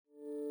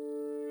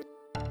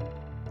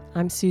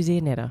I'm Susie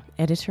Annetta,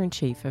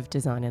 Editor-in-Chief of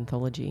Design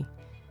Anthology.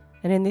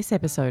 And in this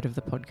episode of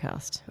the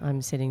podcast,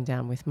 I'm sitting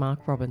down with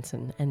Mark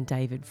Robinson and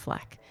David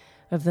Flack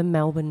of the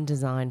Melbourne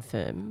design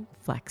firm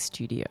Flack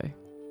Studio.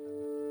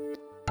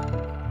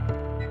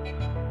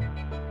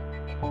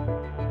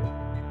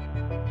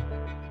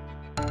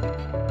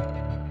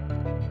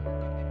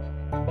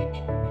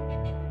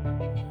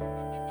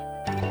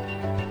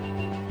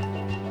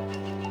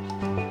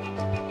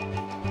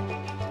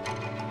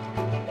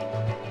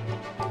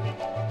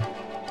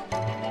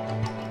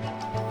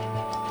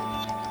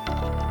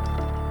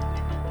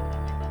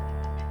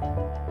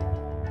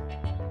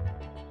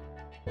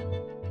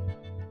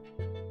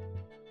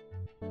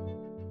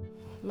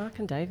 Mark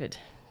and David,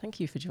 thank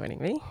you for joining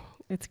me.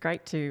 It's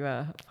great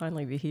to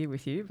finally be here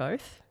with you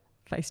both,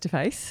 face to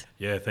face.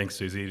 Yeah, thanks,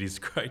 Susie. It is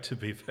great to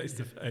be face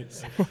to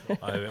face.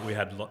 We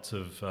had lots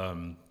of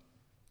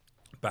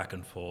back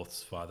and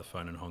forths via the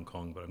phone in Hong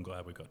Kong, but I'm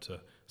glad we got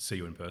to see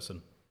you in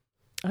person.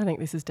 I think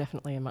this is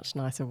definitely a much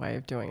nicer way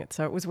of doing it,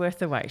 so it was worth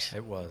the wait.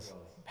 It was.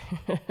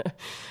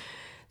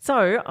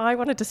 So I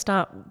wanted to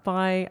start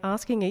by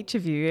asking each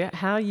of you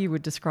how you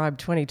would describe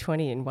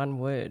 2020 in one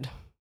word.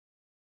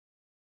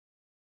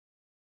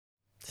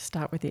 To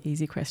start with the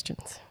easy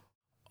questions.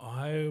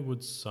 I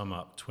would sum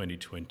up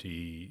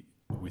 2020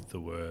 with the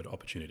word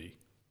opportunity.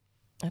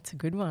 That's a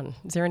good one.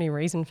 Is there any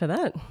reason for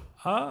that?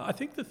 I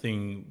think the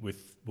thing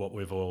with what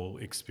we've all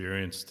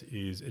experienced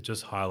is it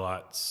just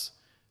highlights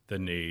the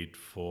need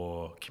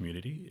for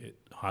community. It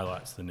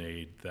highlights the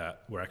need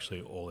that we're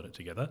actually all in it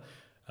together.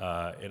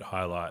 It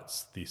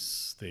highlights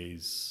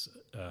these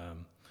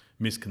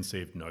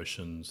misconceived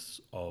notions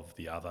of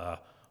the other,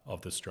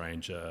 of the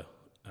stranger,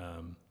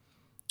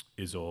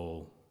 is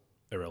all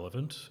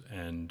irrelevant.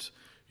 And,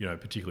 you know,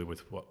 particularly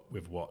with what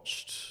we've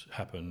watched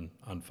happen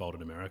unfold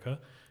in America,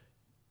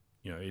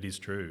 you know, it is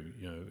true,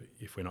 you know,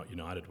 if we're not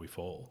united, we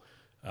fall.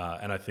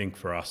 And I think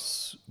for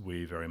us,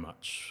 we very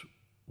much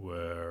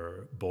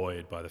were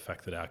buoyed by the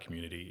fact that our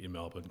community in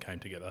Melbourne came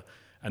together.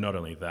 And not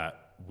only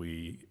that,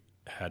 we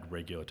had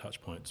regular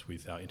touch points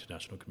with our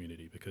international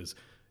community because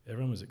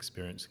everyone was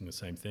experiencing the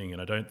same thing.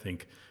 And I don't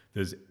think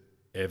there's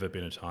ever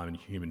been a time in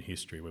human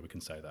history where we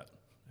can say that.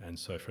 And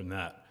so from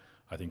that,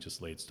 I think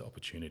just leads to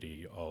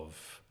opportunity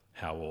of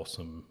how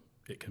awesome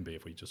it can be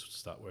if we just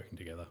start working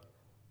together.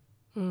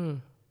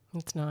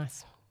 That's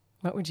nice.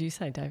 What would you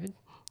say, David?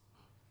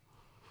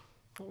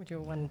 What would your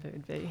one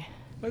word be?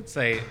 I'd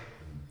say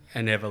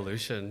an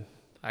evolution.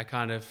 I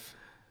kind of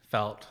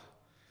felt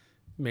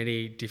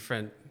many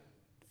different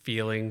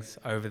feelings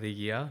over the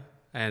year,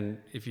 and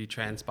if you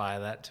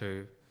transpire that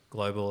to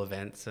global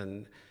events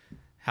and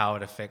how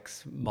it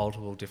affects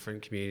multiple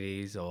different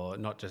communities, or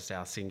not just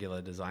our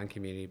singular design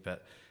community,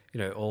 but, you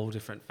know, all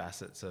different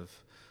facets of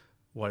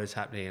what is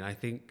happening. And I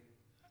think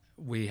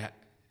we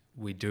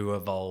do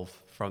evolve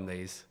from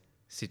these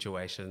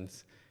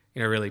situations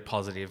in a really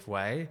positive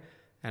way.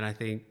 And I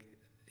think,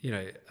 you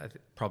know,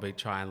 probably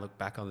try and look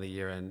back on the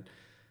year and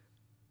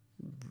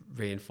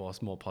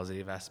reinforce more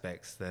positive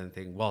aspects than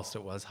think, whilst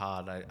it was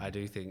hard, I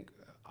do think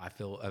I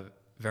feel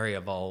very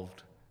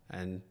evolved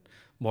and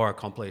more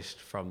accomplished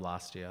from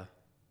last year.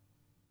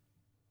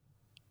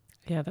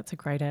 Yeah, that's a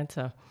great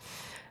answer.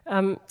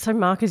 So,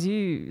 Mark, as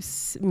you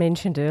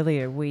mentioned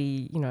earlier,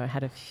 we, you know,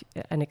 had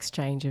an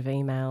exchange of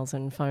emails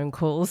and phone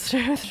calls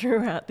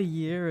throughout the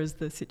year as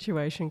the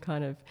situation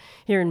kind of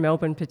here in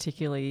Melbourne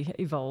particularly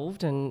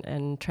evolved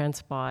and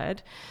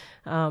transpired.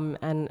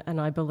 And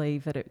I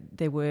believe that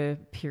there were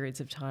periods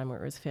of time where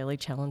it was fairly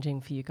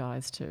challenging for you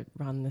guys to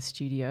run the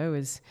studio,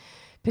 as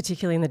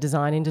particularly in the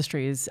design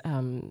industry, as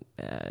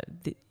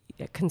the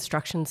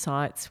construction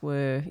sites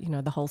were, you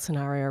know, the whole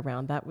scenario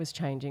around that was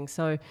changing.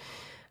 So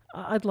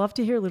I'd love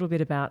to hear a little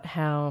bit about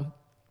how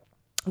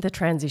the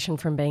transition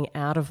from being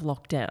out of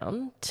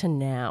lockdown to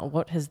now,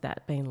 what has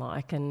that been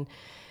like, and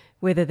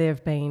whether there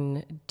have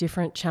been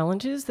different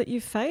challenges that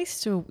you've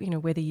faced, or, you know,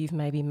 whether you've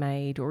maybe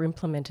made or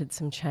implemented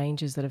some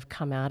changes that have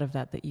come out of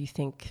that you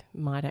think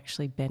might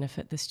actually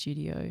benefit the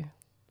studio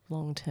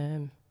long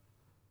term.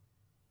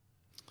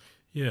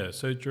 Yeah,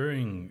 so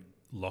during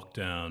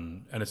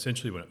lockdown, and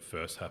essentially when it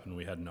first happened,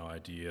 we had no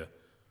idea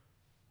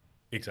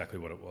exactly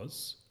what it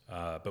was.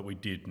 But we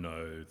did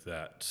know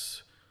that,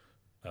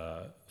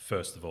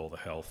 first of all, the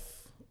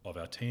health of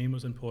our team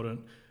was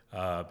important.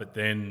 But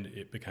then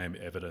it became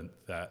evident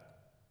that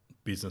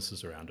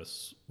businesses around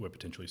us were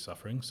potentially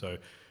suffering. So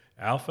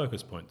our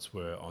focus points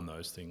were on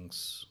those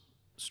things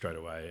straight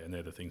away, and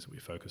they're the things that we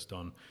focused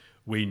on.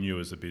 We knew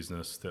as a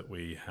business that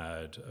we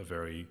had a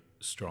very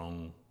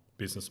strong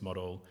business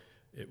model.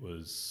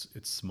 It's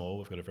small.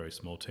 We've got a very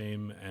small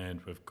team,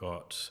 and we've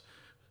got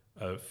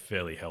we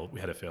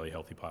had a fairly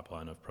healthy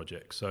pipeline of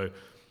projects. So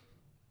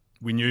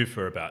we knew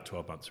for about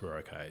 12 months we were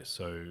okay.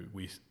 So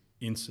we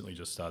instantly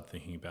just started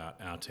thinking about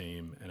our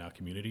team and our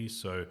community.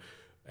 So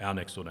our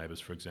next door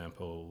neighbours, for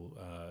example,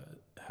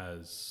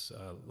 has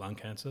lung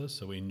cancer.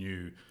 So we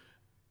knew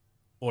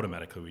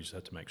automatically we just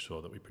had to make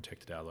sure that we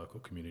protected our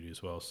local community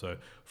as well. So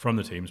from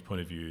the team's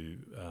point of view,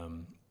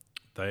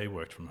 they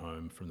worked from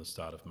home from the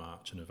start of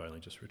March and have only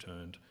just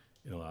returned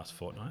in the last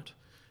fortnight.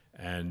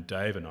 And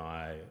Dave and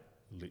I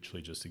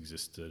literally just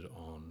existed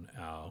on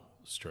our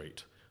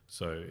street.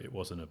 So it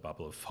wasn't a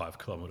bubble of 5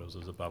 kilometres, it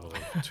was a bubble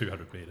of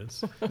 200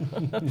 metres.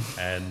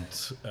 And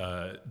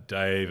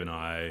Dave and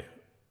I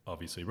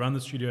obviously run the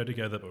studio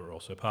together, but we're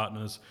also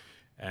partners.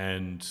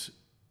 And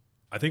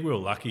I think we were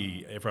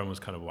lucky, everyone was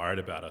kind of worried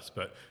about us,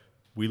 but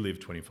we live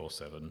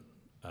 24/7.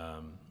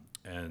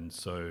 And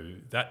so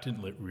that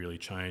didn't really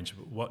change.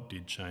 But what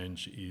did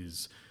change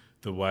is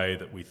the way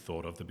that we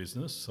thought of the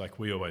business. Like,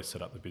 we always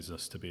set up the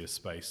business to be a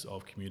space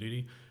of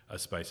community, a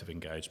space of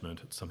engagement.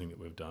 It's something that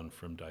we've done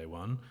from day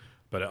one.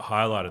 But it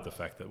highlighted the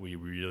fact that we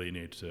really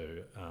need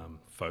to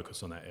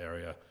focus on that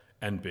area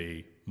and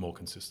be more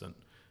consistent.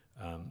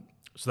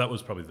 So that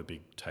was probably the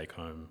big take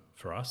home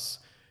for us.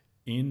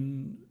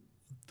 In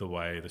the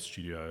way the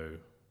studio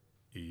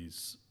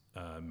is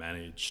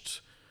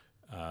managed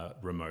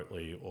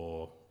remotely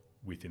or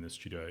within the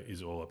studio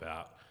is all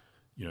about,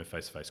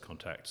 face-to-face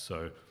contact.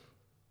 So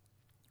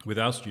with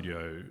our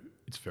studio,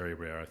 it's very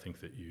rare, I think,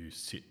 that you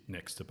sit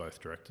next to both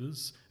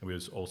directors. And we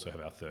also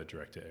have our third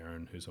director,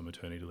 Erin, who's on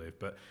maternity leave.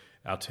 But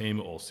our team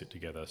all sit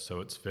together,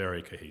 so it's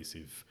very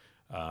cohesive,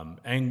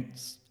 and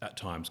at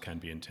times can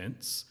be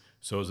intense.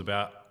 So it was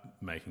about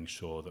making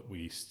sure that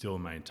we still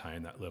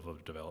maintain that level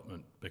of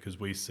development, because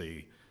we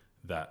see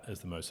that as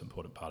the most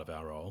important part of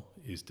our role,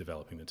 is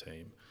developing the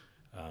team.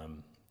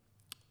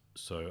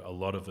 So a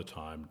lot of the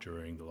time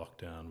during the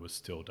lockdown was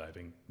still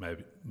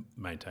maybe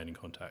maintaining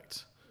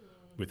contact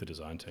with the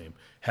design team.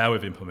 How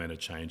we've implemented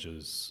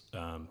changes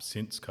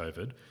since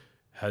COVID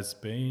has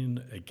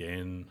been,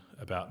 again,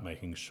 about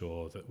making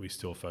sure that we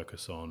still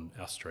focus on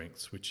our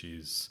strengths, which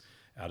is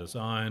our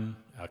design,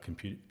 our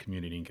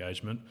community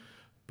engagement,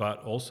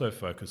 but also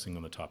focusing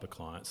on the type of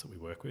clients that we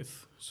work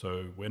with.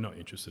 So we're not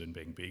interested in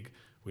being big.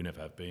 We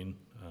never have been.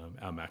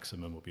 Our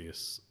maximum will be a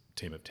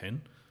team of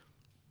 10.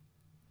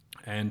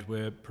 And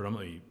we're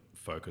predominantly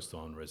focused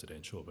on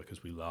residential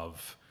because we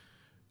love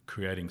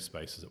creating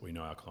spaces that we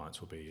know our clients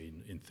will be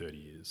in 30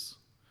 years.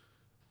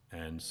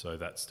 And so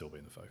that's still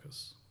been the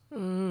focus.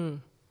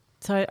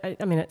 So,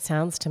 I mean, it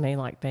sounds to me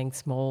like being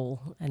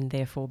small and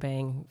therefore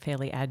being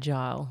fairly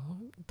agile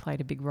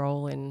played a big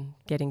role in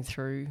getting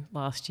through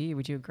last year.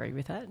 Would you agree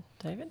with that,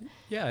 David?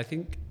 Yeah, I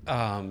think,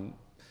 I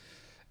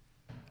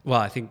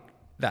think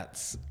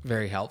that's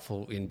very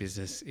helpful in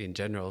business in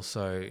general.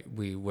 So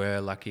we were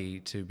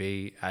lucky to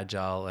be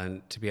agile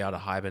and to be able to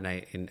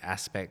hibernate in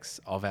aspects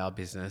of our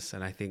business.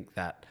 And I think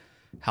that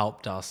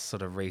helped us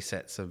sort of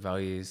reset some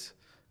values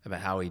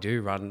about how we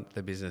do run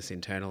the business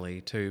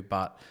internally too.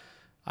 But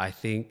I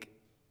think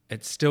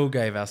it still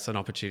gave us an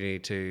opportunity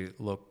to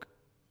look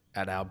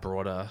at our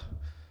broader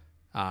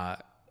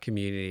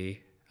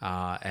community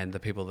and the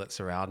people that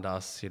surround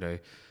us.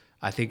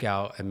 I think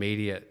our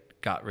immediate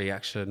gut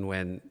reaction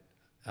when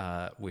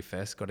we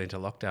first got into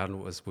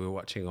lockdown was we were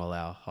watching all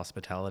our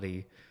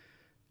hospitality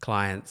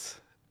clients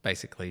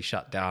basically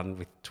shut down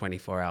with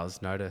 24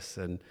 hours notice,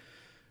 and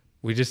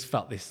we just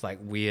felt this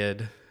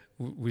weird,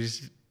 we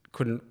just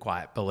couldn't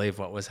quite believe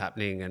what was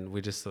happening, and we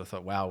just sort of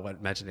thought, wow,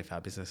 imagine if our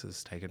business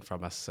is taken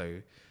from us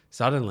so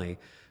suddenly.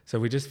 So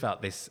we just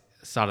felt this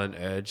sudden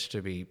urge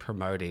to be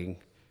promoting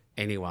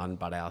anyone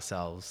but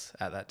ourselves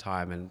at that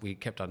time, and we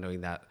kept on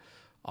doing that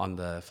on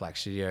the Flack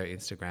Studio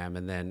Instagram,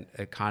 and then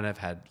it kind of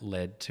had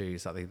led to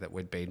something that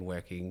we'd been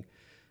working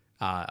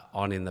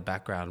on in the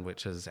background,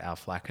 which is our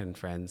Flack and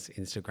Friends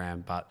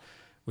Instagram, but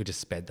we just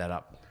sped that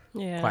up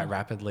quite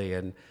rapidly,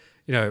 and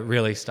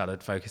really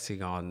started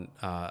focusing on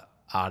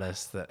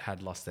artists that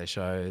had lost their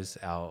shows,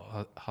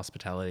 our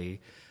hospitality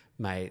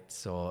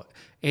mates, or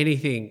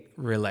anything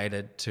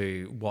related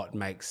to what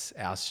makes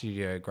our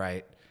studio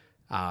great.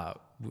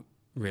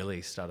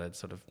 Really started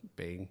sort of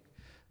being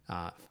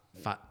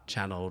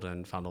channeled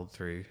and funneled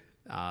through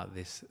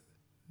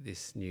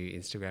this new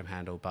Instagram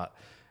handle. But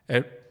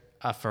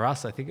for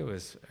us, I think it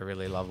was a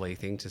really lovely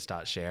thing to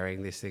start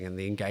sharing this thing, and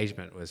the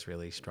engagement was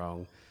really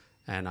strong,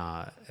 and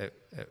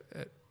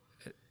it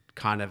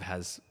kind of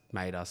has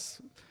made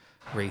us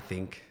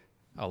rethink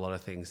a lot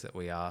of things that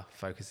we are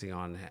focusing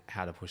on,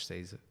 how to push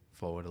these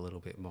forward a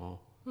little bit more.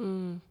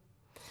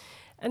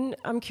 And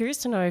I'm curious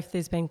to know if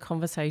there's been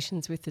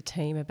conversations with the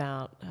team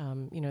about,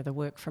 the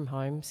work from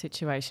home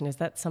situation. Is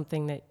that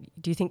something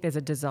do you think there's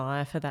a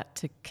desire for that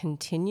to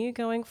continue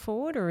going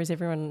forward, or is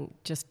everyone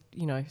just,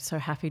 so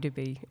happy to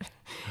be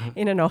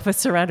in an office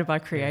surrounded by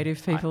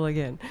creative people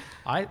again?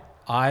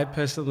 I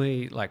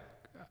personally,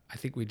 I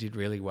think we did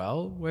really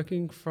well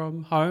working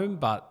from home,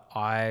 but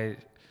I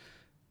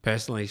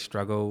personally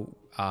struggle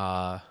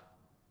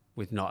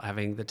with not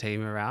having the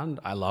team around.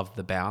 I love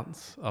the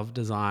bounce of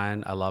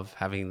design. I love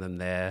having them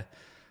there.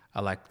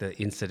 I like the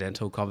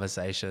incidental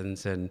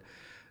conversations and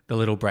the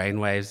little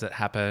brainwaves that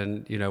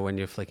happen, when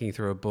you're flicking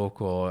through a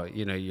book, or,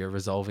 you're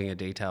resolving a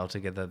detail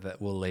together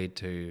that will lead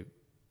to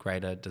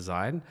greater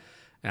design.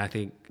 And I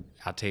think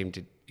our team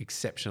did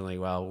exceptionally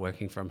well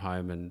working from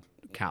home and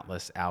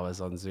countless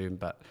hours on Zoom.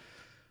 But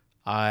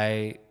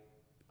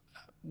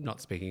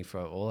not speaking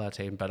for all our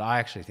team, but I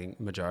actually think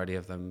majority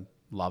of them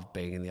love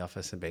being in the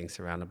office and being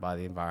surrounded by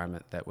the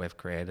environment that we've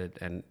created.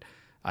 And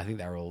I think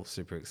they're all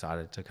super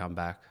excited to come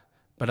back.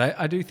 But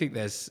I do think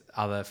there's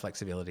other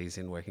flexibilities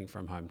in working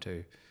from home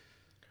too.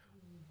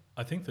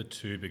 I think the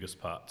two biggest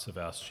parts of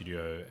our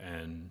studio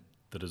and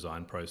the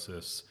design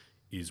process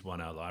is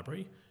one, our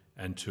library,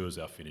 and two is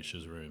our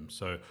finishes room.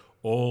 So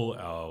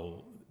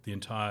the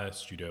entire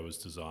studio was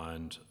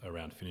designed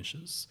around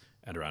finishes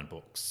and around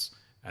books.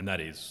 And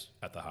that is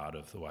at the heart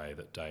of the way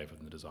that Dave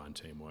and the design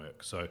team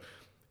work. So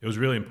it was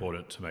really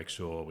important to make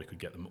sure we could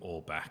get them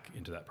all back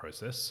into that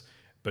process.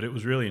 But it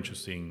was really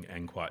interesting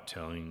and quite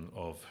telling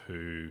of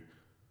who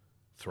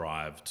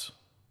thrived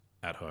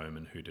at home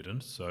and who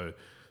didn't. So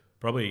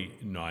probably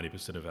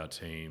 90% of our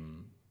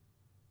team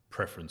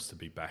preference to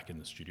be back in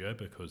the studio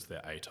because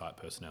they're A-type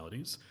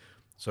personalities.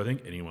 So I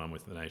think anyone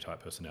with an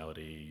A-type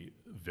personality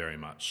very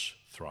much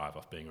thrive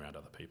off being around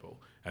other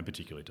people, and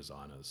particularly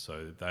designers.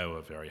 So they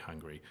were very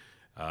hungry.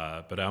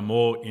 But our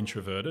more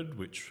introverted,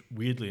 which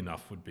weirdly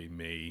enough would be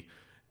me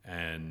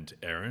and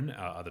Erin,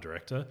 our other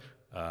director,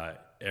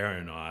 Erin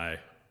and I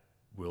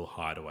will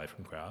hide away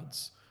from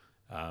crowds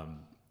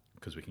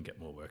because we can get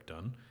more work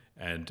done.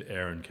 And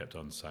Erin kept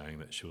on saying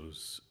that she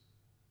was,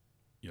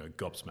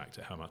 gobsmacked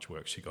at how much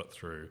work she got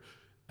through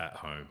at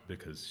home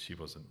because she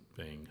wasn't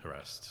being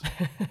harassed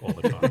all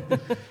the time.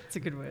 It's a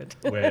good word.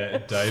 Where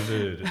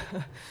David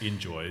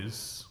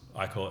enjoys,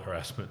 I call it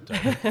harassment,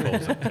 David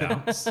calls it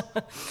bounce.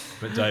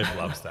 But Dave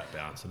loves that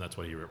bounce, and that's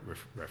what he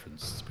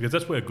references, because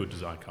that's where good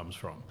design comes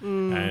from.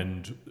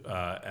 And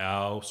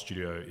our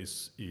studio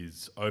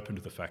is open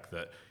to the fact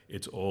that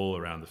it's all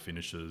around the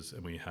finishes,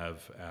 and we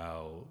have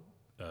our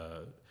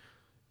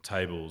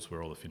tables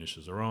where all the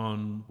finishes are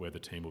on, where the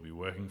team will be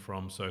working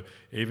from. So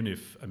even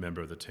if a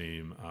member of the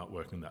team aren't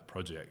working on that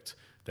project,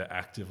 they're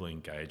actively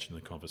engaged in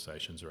the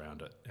conversations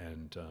around it.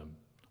 And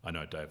I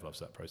know Dave loves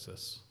that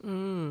process.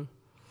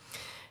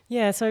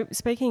 Yeah, so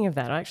speaking of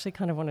that, I actually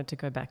kind of wanted to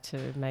go back to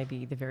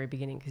maybe the very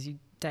beginning, because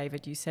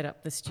David, you set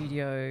up the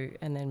studio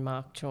and then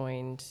Mark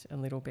joined a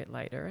little bit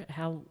later.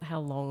 How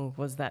long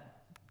was that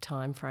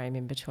time frame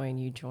in between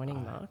you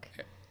joining Mark?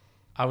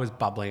 I was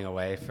bubbling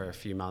away for a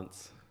few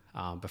months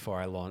before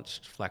I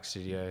launched Flack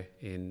Studio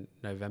in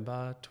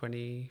November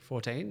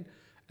 2014.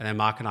 And then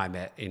Mark and I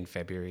met in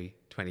February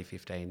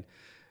 2015.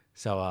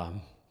 So, I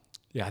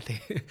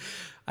think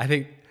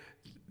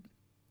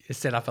you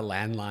set up a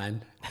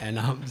landline and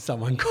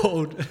someone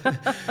called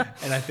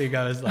and I think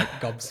I was like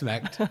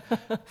gobsmacked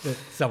that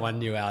someone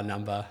knew our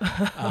number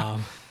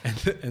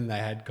and they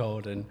had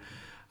called, and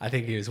I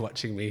think he was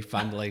watching me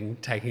fumbling,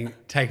 taking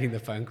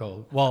the phone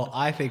call. Well,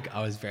 I think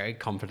I was very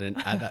confident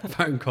at that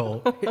phone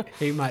call.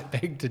 He might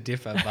beg to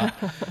differ, but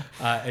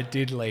it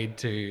did lead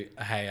to,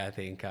 hey, I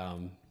think I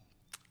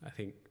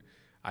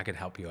could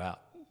help you out.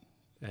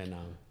 And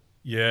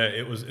yeah,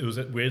 it was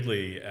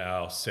weirdly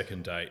our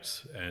second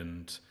date,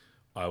 and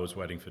I was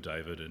waiting for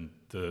David, and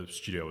the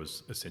studio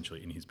was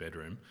essentially in his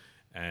bedroom,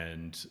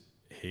 and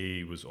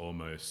I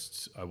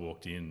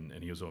walked in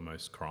and he was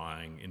almost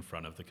crying in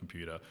front of the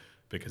computer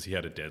because he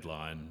had a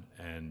deadline.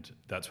 And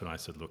that's when I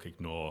said, look,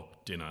 ignore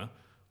dinner,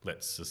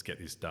 let's just get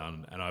this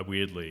done. And I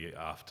weirdly,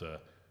 after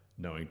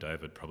knowing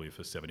David probably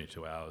for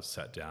 72 hours,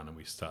 sat down and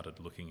we started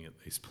looking at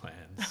these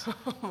plans.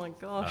 Oh my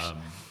gosh.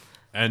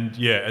 And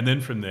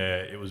then from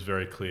there, it was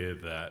very clear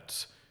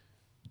that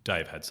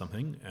Dave had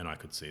something, and I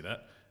could see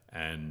that.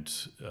 And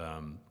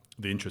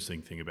the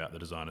interesting thing about the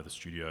design of the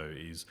studio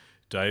is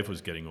Dave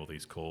was getting all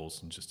these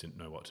calls and just didn't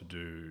know what to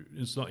do.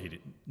 It's not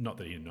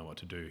that he didn't know what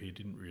to do, he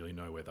didn't really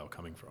know where they were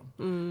coming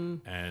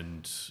from.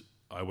 And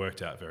I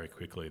worked out very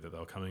quickly that they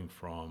were coming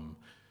from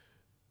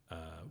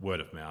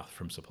word of mouth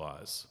from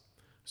suppliers.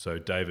 So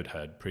David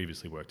had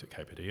previously worked at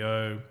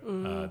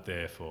KPDO,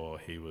 therefore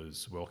he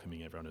was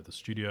welcoming everyone to the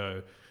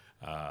studio,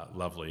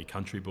 lovely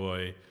country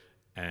boy,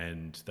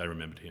 and they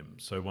remembered him.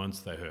 So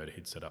once they heard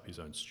he'd set up his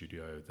own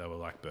studio, they were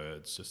like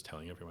birds just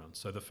telling everyone.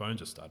 So the phone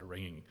just started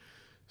ringing.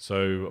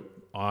 So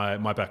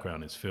my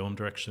background is film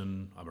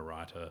direction, I'm a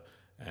writer,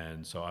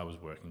 and so I was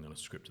working on a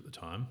script at the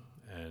time,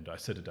 and I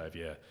said to Dave,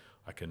 yeah,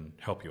 I can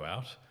help you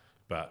out,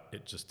 but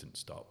it just didn't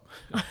stop.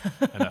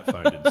 And that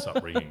phone didn't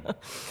stop ringing.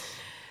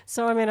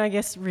 So, I mean, I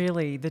guess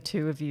really the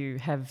two of you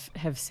have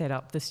set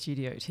up the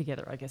studio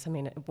together. I guess, I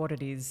mean, what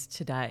it is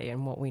today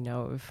and what we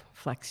know of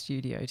Flack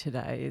Studio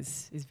today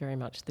is very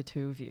much the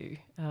two of you.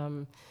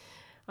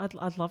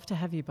 I'd love to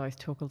have you both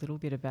talk a little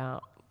bit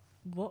about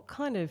what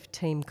kind of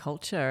team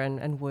culture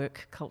and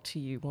work culture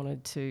you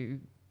wanted to,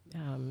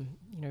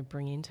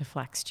 bring into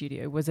Flack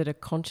Studio. Was it a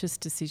conscious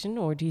decision,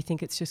 or do you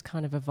think it's just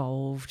kind of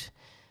evolved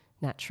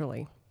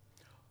naturally?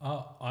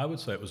 I would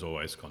say it was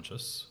always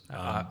conscious.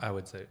 I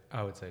would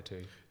say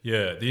too.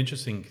 Yeah, the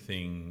interesting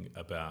thing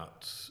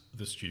about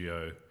the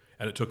studio,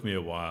 and it took me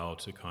a while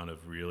to kind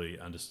of really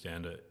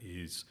understand it,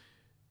 is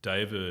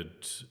David,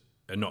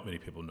 and not many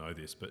people know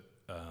this, but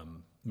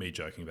me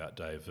joking about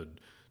David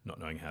not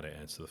knowing how to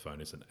answer the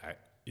phone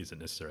isn't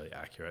necessarily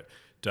accurate.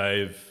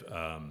 Dave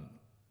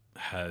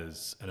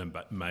has an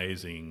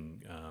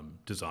amazing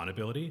design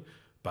ability,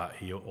 but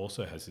he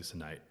also has this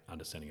innate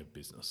understanding of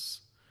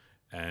business.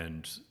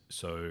 And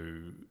so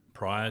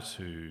prior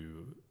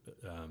to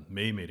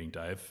me meeting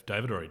Dave,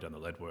 Dave had already done the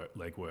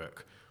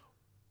legwork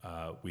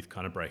with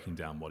kind of breaking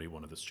down what he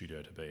wanted the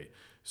studio to be.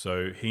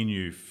 So he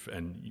knew,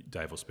 and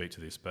Dave will speak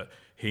to this, but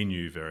he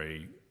knew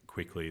very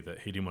quickly that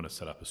he didn't want to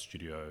set up a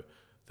studio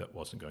that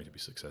wasn't going to be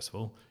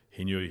successful.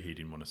 He knew he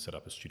didn't want to set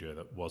up a studio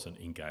that wasn't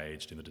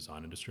engaged in the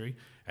design industry,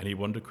 and he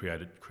wanted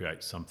to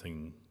create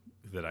something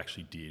that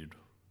actually did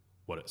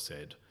what it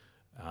said,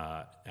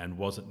 and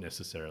wasn't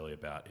necessarily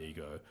about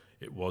ego.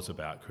 It was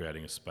about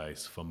creating a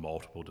space for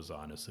multiple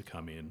designers to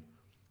come in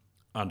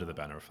under the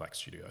banner of Flack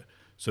Studio.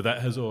 So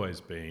that has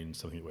always been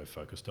something that we're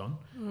focused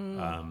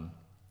on.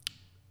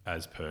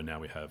 As per now,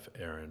 we have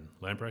Aaron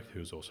Lambrecht,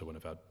 who's also one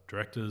of our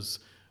directors.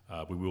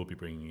 We will be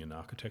bringing in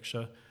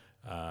architecture.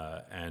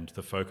 And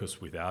the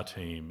focus with our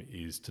team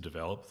is to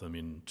develop them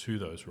into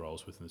those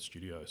roles within the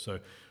studio. So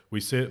we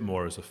see it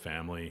more as a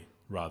family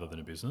rather than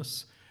a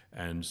business.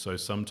 And so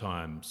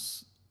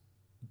sometimes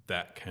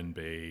that can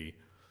be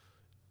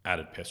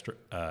added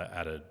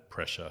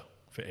pressure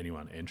for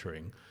anyone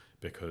entering,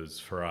 because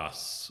for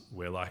us,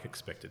 we're like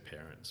expected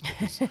parents,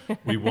 because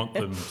we want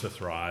them to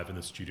thrive in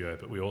the studio,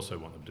 but we also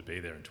want them to be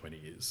there in 20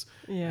 years.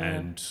 Yeah.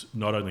 And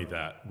not only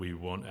that, we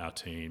want our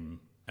team,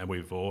 and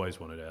we've always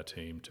wanted our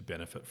team to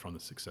benefit from the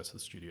success of the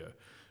studio.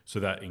 So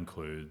that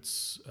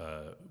includes,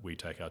 we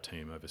take our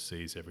team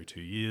overseas every 2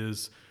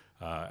 years,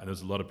 and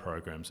there's a lot of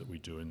programs that we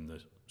do in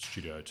the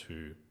studio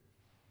to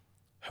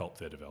help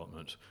their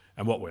development.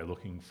 And what we're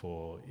looking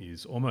for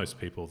is almost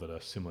people that are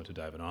similar to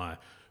Dave and I,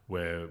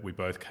 where we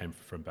both came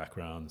from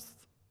backgrounds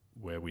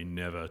where we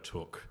never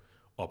took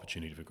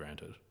opportunity for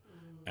granted.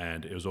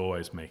 And it was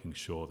always making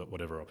sure that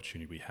whatever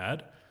opportunity we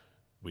had,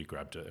 we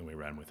grabbed it and we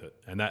ran with it.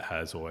 And that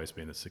has always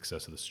been the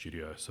success of the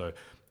studio. So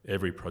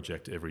every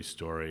project, every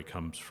story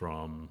comes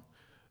from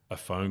a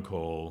phone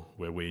call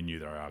where we knew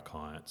they were our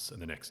clients,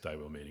 and the next day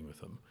we were meeting with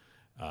them.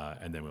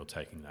 And then we were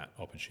taking that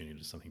opportunity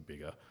to something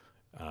bigger.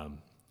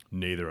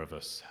 Neither of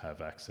us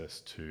have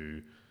access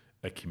to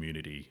a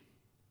community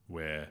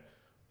where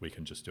we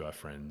can just do our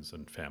friends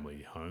and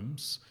family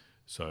homes.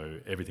 So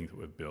everything that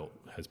we've built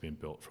has been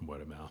built from word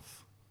of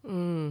mouth.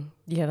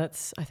 Yeah,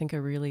 that's, I think, a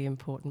really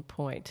important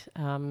point.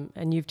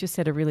 And you've just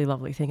said a really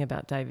lovely thing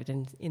about David,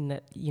 in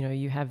that, you know,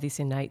 you have this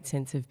innate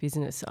sense of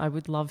business. I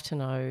would love to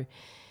know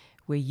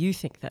where you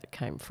think that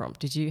came from.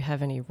 Did you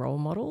have any role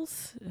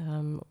models,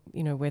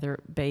 you know, whether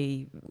it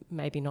be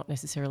maybe not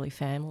necessarily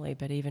family,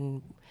 but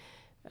even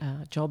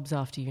jobs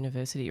after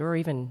university, or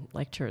even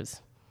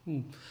lecturers?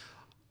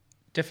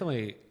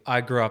 Definitely, I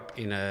grew up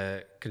in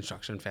a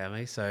construction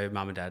family, so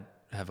mum and dad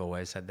have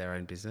always had their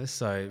own business.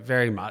 So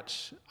very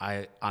much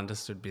I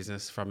understood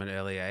business from an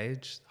early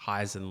age,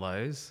 highs and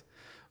lows,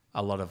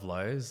 a lot of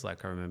lows.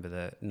 Like I remember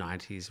the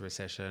 90s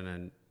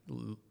recession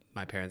and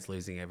my parents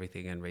losing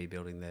everything and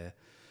rebuilding their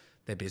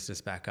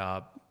business back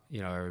up.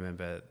 You know, I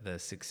remember the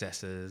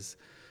successes.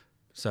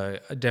 So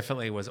I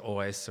definitely was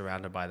always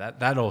surrounded by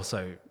that. That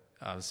also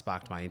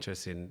sparked my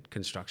interest in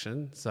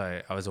construction. So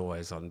I was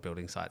always on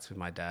building sites with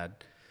my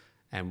dad,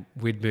 and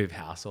we'd move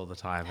house all the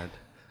time, and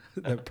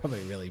they're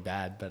probably really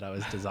bad, but I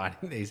was designing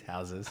these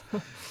houses,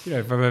 you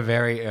know, from a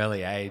very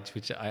early age,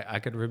 which I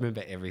could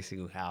remember every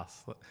single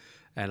house.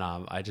 And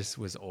I just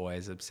was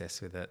always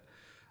obsessed with it.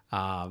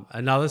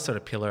 Another sort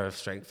of pillar of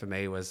strength for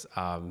me was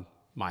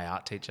my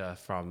art teacher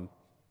from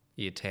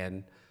year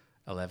 10,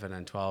 11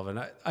 and 12.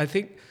 And I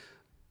think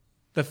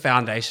the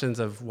foundations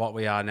of what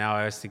we are now, I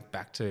always think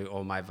back to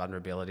all my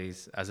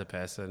vulnerabilities as a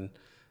person.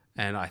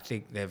 And I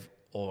think they've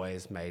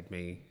always made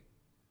me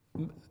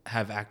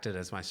have acted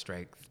as my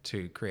strength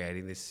to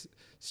creating this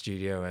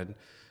studio. And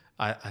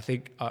I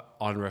think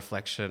on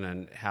reflection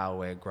and how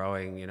we're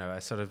growing, you know, I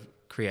sort of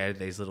created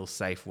these little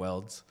safe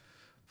worlds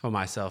for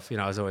myself. You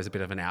know, I was always a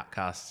bit of an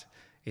outcast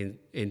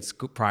in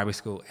school, primary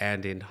school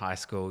and in high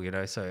school, you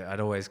know, so I'd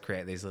always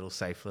create these little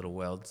safe little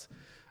worlds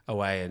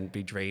away and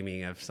be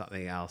dreaming of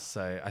something else.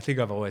 So I think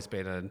I've always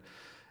been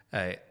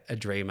a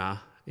dreamer,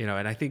 you know,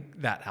 and I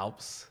think that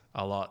helps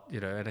a lot, you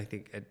know, and I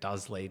think it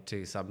does lead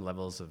to some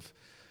levels of,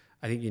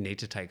 I think you need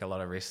to take a lot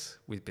of risks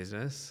with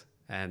business.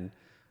 And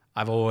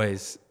I've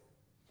always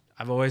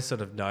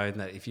sort of known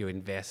that if you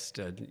invest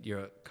and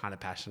you're kind of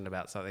passionate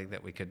about something,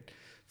 that we could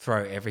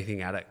throw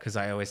everything at it. Because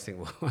I always think,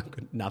 well, I've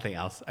got nothing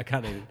else. I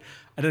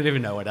don't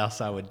even know what else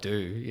I would do,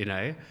 you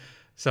know?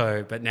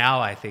 So, but now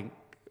I think,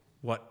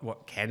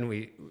 what can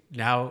we,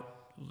 now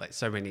like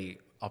so many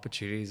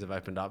opportunities have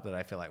opened up that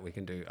I feel like we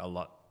can do a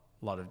lot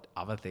of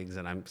other things,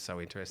 and I'm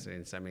so interested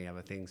in so many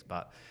other things.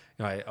 But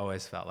you know, I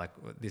always felt like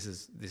this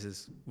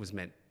was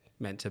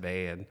meant to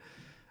be, and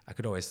I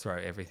could always throw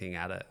everything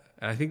at it.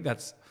 And I think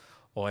that's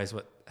always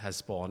what has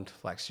spawned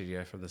Flack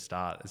Studio from the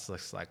start. It's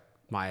just like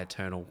my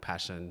eternal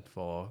passion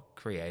for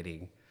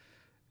creating,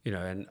 you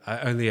know. And I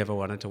only ever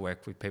wanted to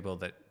work with people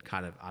that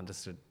kind of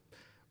understood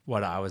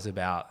what I was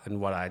about and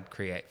what I'd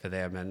create for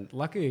them. And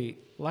lucky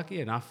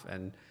enough,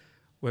 and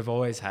we've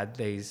always had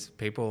these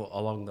people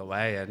along the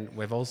way, and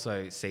we've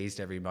also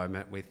seized every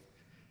moment with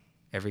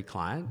every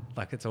client.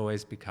 Like it's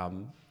always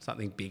become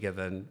something bigger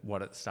than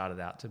what it started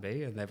out to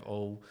be, and they've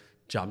all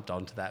jumped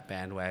onto that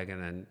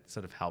bandwagon and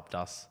sort of helped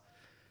us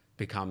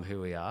become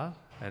who we are.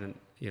 And,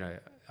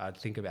 I'd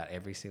think about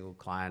every single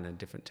client and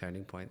different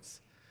turning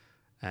points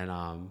and,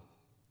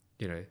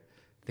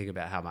 think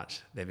about how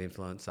much they've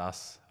influenced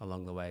us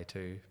along the way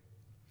too.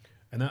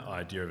 And that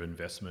idea of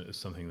investment is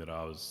something that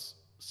I was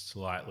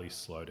slightly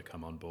slow to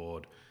come on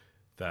board.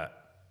 That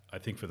I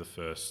think for the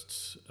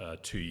first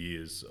 2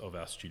 years of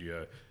our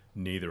studio,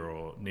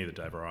 neither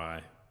Dave or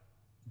I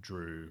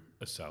drew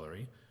a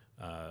salary.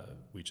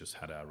 We just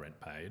had our rent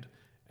paid,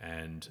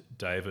 and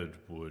David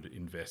would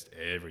invest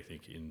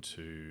everything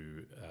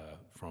into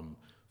from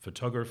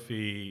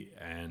photography,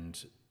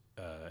 and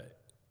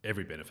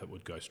every benefit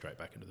would go straight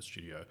back into the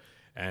studio.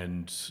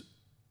 And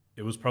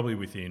it was probably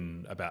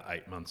within about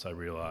 8 months I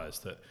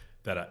realised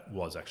that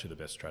was actually the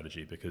best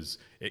strategy, because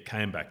it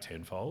came back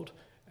tenfold,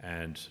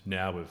 and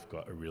now we've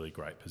got a really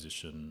great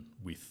position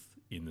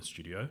in the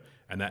studio,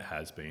 and that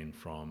has been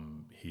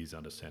from his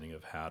understanding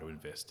of how to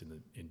invest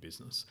in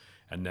business.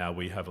 And now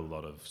we have a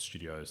lot of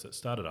studios that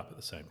started up at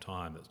the same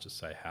time that just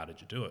say, how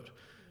did you do it?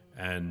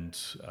 And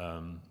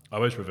I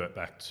always revert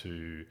back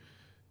to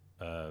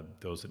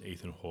there was an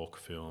Ethan Hawke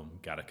film,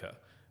 Gattaca,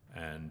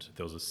 and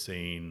there was a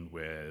scene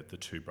where the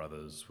two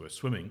brothers were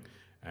swimming,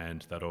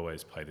 and they'd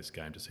always play this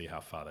game to see how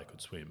far they could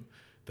swim.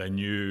 They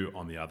knew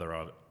on the other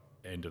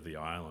end of the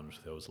island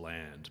there was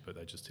land, but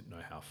they just didn't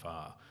know how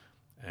far.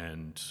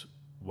 And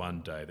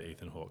one day the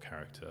Ethan Hawke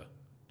character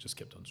just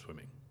kept on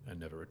swimming and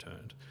never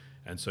returned.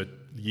 And so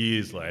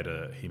years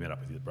later he met up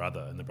with his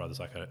brother, and the brother's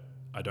like,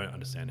 I don't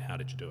understand, how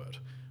did you do it?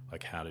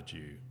 Like, how did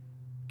you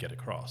get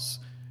across?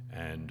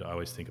 And I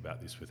always think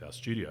about this with our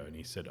studio, and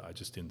he said, I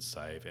just didn't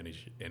save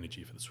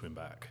energy for the swim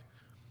back.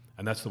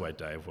 And that's the way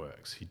Dave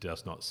works. He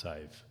does not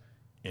save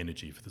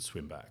energy for the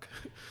swim back.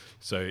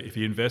 So if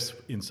he invests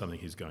in something,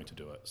 he's going to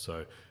do it.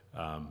 So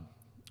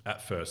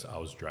at first I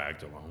was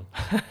dragged along,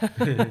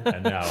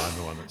 and now I'm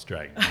the one that's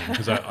dragging him,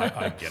 because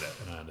I get it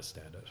and I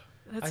understand it.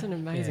 That's an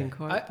amazing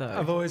quote, though.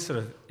 I've always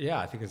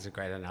I think it's a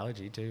great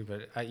analogy too,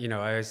 but I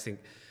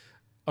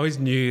always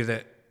knew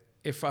that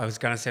if I was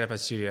going to set up a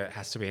studio, it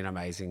has to be an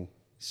amazing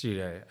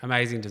studio,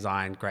 amazing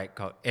design, great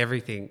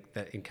everything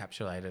that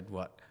encapsulated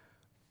what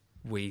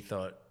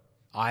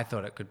I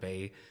thought it could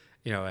be,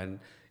 and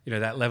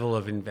that level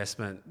of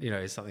investment,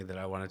 is something that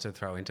I wanted to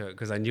throw into it,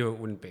 because I knew it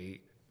wouldn't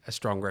be a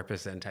strong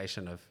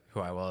representation of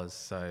who I was.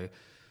 So,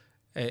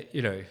 I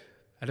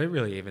don't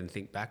really even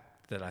think back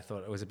that I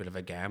thought it was a bit of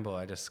a gamble.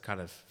 I just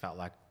kind of felt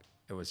like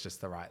it was just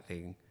the right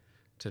thing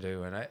to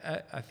do. And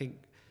I think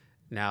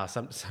now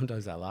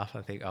sometimes I laugh.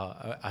 I think,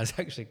 I was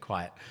actually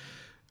quite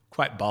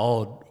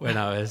bold when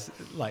I was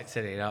like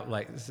setting it up.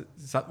 Like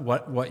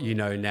what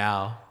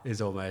now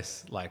is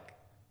almost like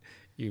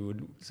you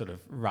would sort of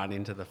run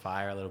into the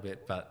fire a little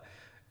bit, but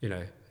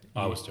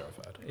I was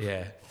terrified.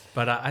 Yeah,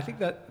 but I think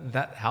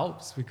that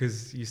helps,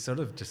 because you sort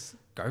of just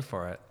go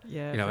for it.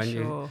 Yeah, for and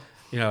sure.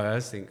 I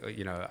always think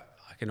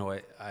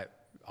I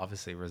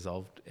obviously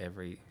resolved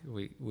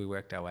we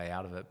worked our way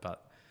out of it,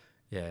 but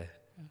yeah.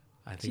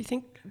 Do you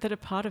think that a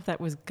part of that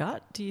was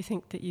gut? Do you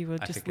think that you were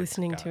just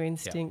listening to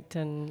instinct?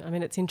 Yeah. And I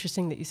mean, it's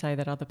interesting that you say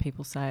that other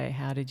people say,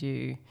 how did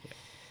you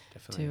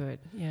do it?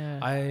 Yeah.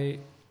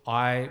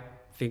 I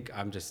think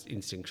I'm just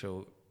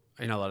instinctual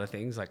in a lot of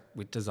things. Like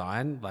with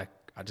design, like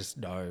I just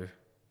know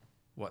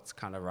what's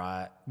kind of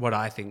right, what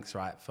I think's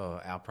right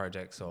for our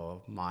projects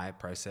or my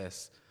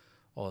process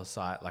or the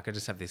site. Like I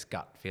just have this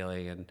gut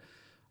feeling. And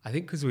I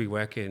think because we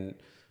work in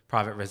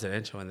private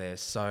residential and they're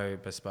so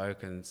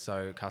bespoke and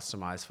so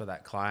customized for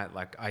that client,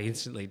 like I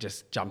instantly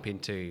just jump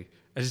into,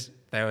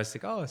 they always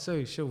think, oh,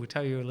 so sure, we'll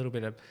tell you a little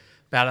bit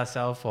about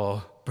ourselves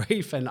or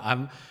brief, and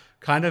I'm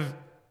kind of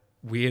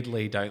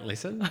weirdly don't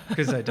listen,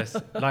 because I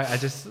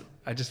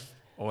just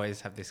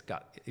always have this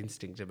gut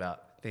instinct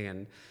about thing,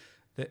 and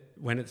that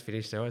when it's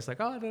finished, they're always like,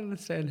 oh, I don't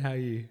understand how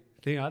you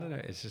think. I don't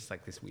know, it's just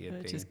like this weird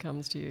thing. It just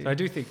comes to you. So I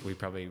do think we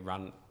probably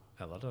run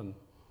a lot on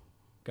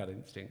gut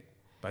instinct.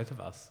 Both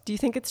of us. Do you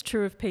think it's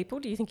true of people?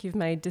 Do you think you've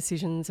made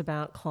decisions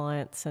about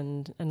clients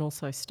and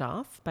also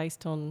staff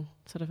based on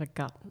sort of a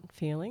gut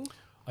feeling?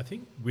 I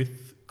think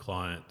with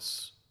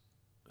clients,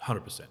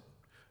 100%.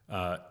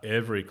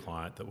 Every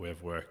client that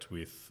we've worked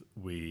with,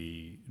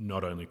 we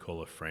not only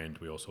call a friend,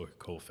 we also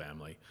call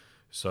family.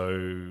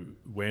 So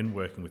when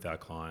working with our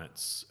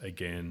clients,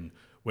 again,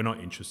 we're not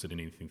interested in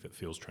anything that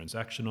feels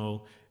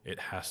transactional. It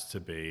has to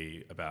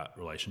be about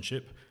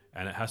relationship,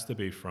 and it has to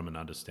be from an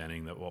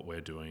understanding that what we're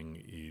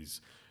doing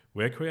is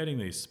we're creating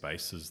these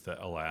spaces that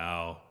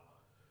allow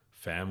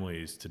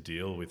families to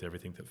deal with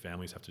everything that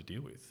families have to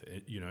deal with,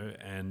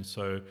 and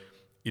so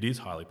it is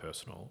highly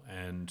personal,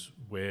 and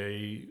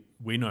we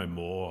know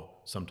more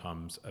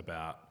sometimes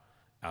about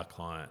our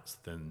clients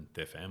than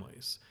their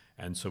families.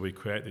 And so we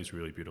create these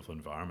really beautiful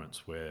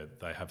environments where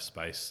they have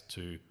space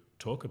to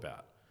talk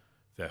about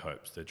their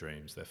hopes, their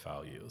dreams, their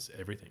failures,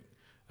 everything.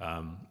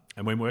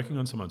 And when working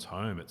on someone's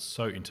home, it's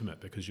so intimate,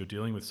 because you're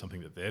dealing with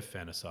something that they've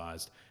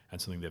fantasized and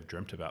something they've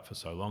dreamt about for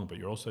so long, but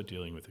you're also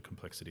dealing with the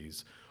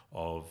complexities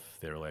of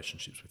their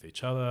relationships with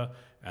each other,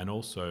 and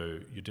also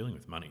you're dealing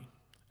with money.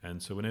 And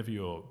so whenever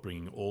you're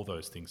bringing all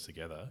those things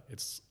together,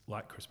 it's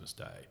like Christmas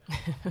Day.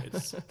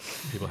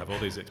 People have all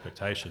these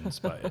expectations,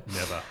 but it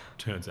never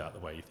turns out the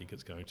way you think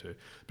it's going to.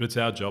 But it's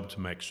our job to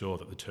make sure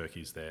that the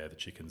turkey's there, the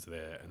chicken's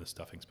there, and the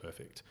stuffing's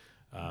perfect.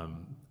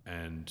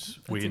 And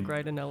that's a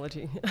great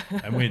analogy.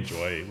 And we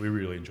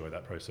really enjoy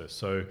that process.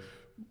 So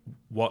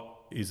what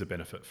is a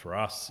benefit for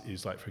us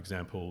is, like, for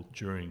example,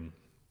 during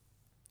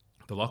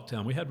the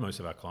lockdown, we had most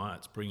of our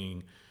clients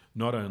bringing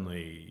not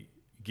only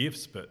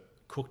gifts, but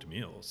cooked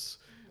meals.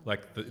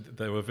 Like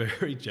they were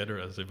very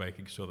generous in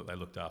making sure that they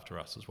looked after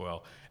us as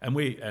well.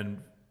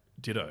 And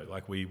ditto,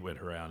 like we went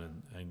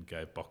around and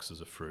gave boxes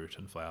of fruit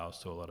and flowers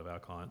to a lot of our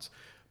clients.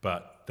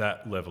 But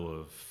that level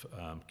of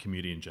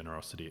community and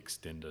generosity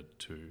extended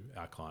to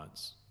our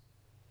clients.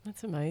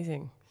 That's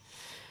amazing.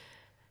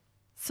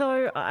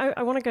 So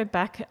I want to go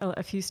back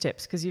a few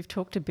steps, because you've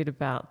talked a bit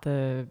about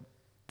the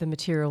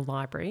material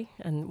library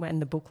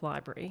and the book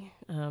library.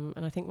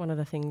 And I think one of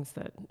the things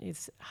that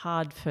is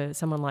hard for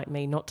someone like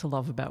me not to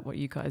love about what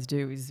you guys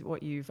do is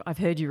what I've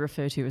heard you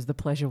refer to as the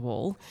pleasure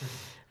wall.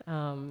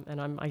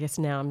 And I guess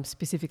now I'm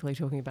specifically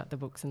talking about the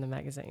books and the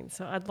magazines.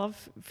 So I'd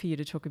love for you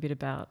to talk a bit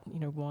about,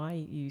 why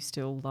you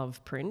still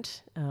love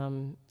print,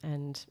 and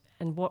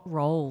what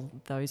role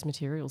those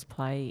materials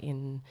play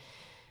in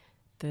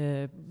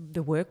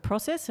the work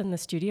process and the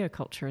studio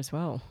culture as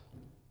well.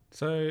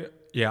 So,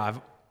 yeah,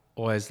 I've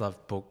always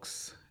loved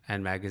books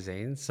and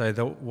magazines. So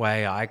the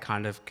way I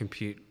kind of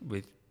compute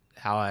with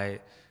how I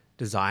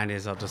design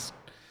is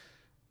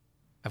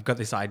I've got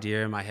this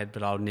idea in my head,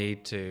 but I'll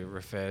need to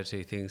refer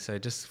to things. So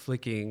just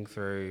flicking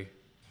through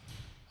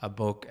a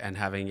book and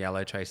having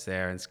yellow trace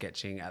there and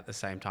sketching at the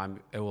same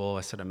time, it will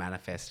always sort of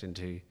manifest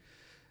into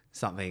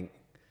something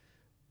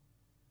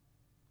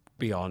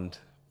beyond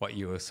what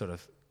you were sort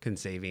of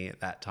conceiving at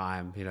that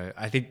time.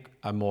 I think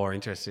I'm more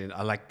interested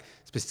I like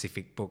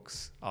specific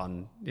books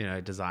on,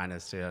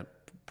 designers,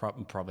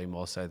 probably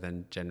more so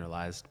than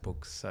generalized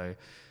books. So,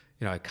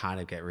 I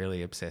kind of get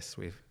really obsessed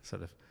with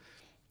sort of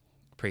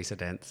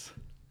precedents.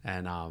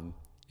 And,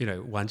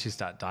 once you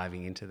start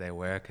diving into their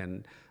work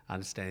and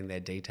understanding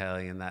their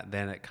detailing and that,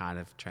 then it kind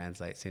of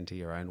translates into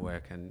your own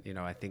work. And,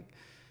 I think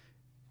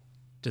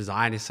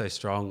design is so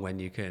strong when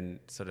you can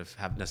sort of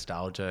have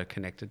nostalgia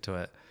connected to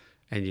it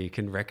and you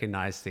can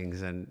recognize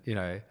things. And,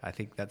 I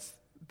think that's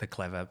the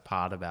clever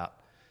part about,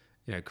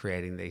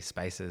 creating these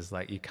spaces.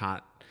 Like, you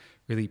can't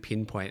really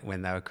pinpoint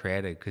when they were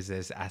created because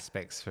there's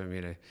aspects from,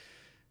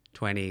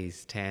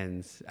 20s,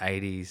 10s,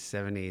 80s,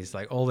 70s,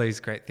 like all these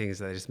great things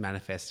that just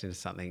manifest into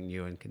something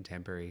new and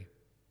contemporary.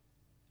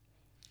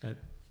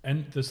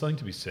 And there's something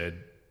to be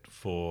said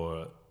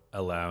for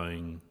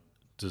allowing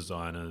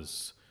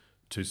designers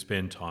to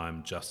spend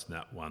time just in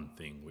that one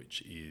thing,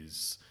 which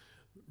is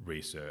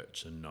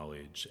research and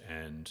knowledge,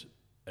 and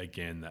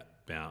again, that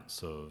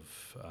bounce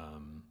of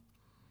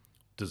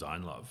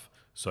design love.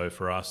 So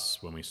for us,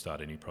 when we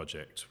start any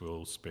project,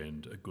 we'll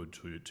spend a good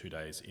 2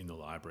 days in the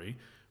library,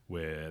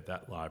 where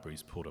that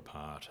library's pulled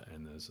apart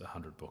and there's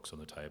 100 books on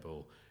the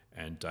table,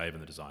 and Dave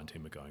and the design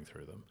team are going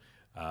through them.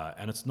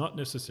 And it's not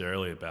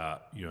necessarily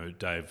about,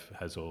 Dave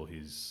has all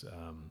his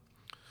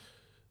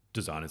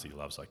designers he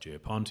loves, like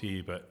Gio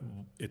Ponte, but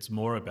it's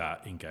more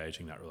about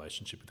engaging that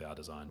relationship with our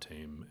design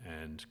team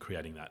and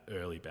creating that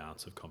early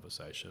bounce of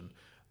conversation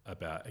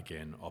about,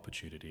 again,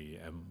 opportunity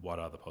and what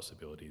are the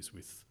possibilities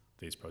with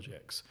these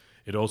projects.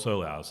 It also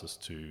allows us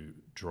to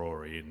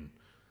draw in,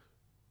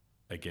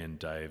 again,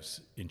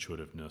 Dave's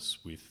intuitiveness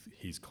with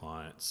his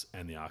clients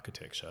and the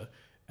architecture,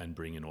 and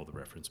bring in all the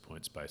reference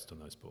points based on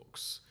those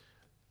books.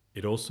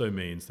 It also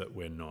means that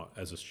we're not,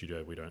 as a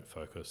studio, we don't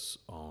focus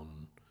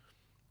on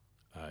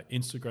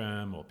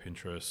Instagram or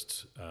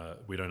Pinterest.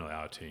 We don't allow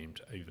our team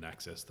to even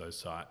access those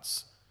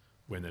sites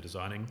when they're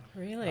designing.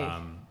 Really?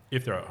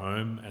 If they're at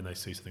home and they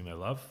see something they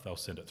love, they'll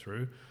send it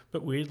through.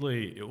 But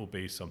weirdly, it will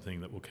be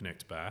something that will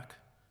connect back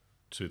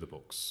to the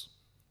books.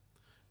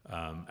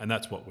 And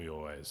that's what we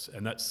always,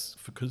 and that's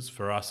because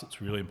for us,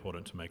 it's really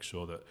important to make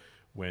sure that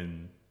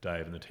when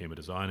Dave and the team are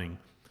designing,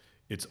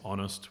 it's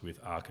honest with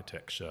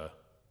architecture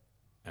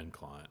and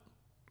client.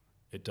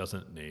 It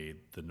doesn't need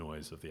the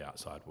noise of the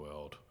outside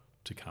world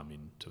to come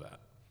into that.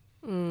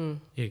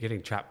 You're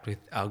getting trapped with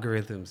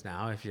algorithms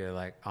now. If you're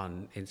like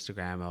on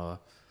Instagram, or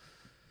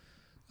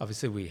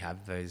obviously we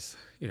have those,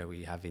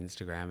 we have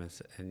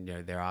Instagram and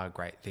there are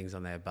great things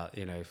on there, but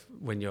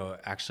when you're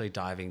actually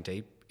diving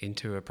deep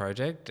into a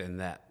project and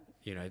that,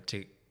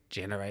 to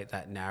generate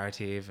that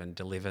narrative and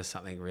deliver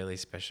something really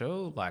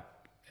special, like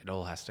it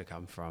all has to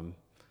come from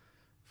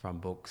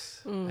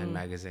books and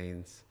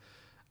magazines.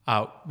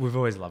 We've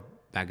always loved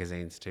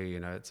magazines too,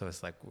 it's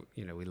always like,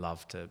 we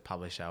love to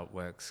publish our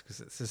works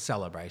because it's a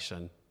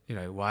celebration.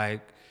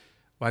 Why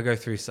go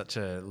through such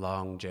a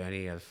long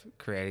journey of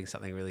creating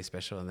something really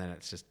special and then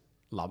it's just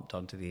lumped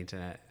onto the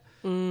internet?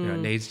 It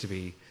needs to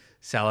be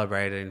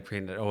celebrated in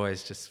print. It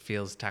always just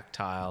feels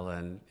tactile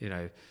and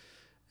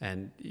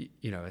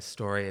a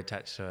story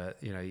attached to it.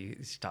 You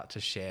start to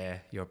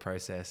share your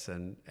process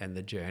and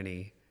the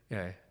journey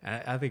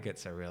And I think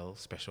it's a real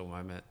special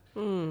moment.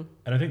 And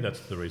I think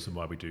that's the reason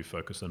why we do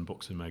focus on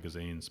books and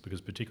magazines,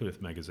 because particularly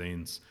with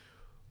magazines,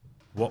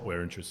 what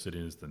we're interested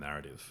in is the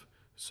narrative.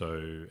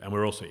 So, and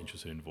we're also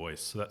interested in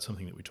voice. So that's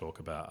something that we talk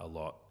about a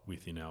lot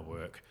within our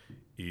work,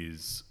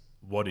 is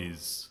what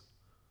is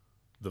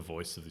the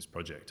voice of this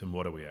project and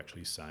what are we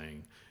actually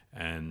saying?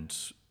 And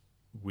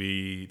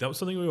that was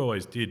something we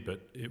always did,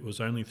 but it was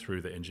only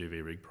through the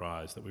NGV Rig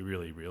Prize that we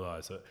really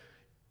realised that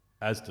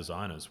as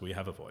designers, we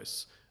have a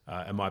voice.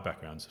 And my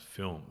background's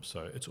film,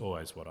 so it's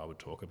always what I would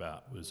talk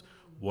about was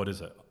what is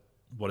it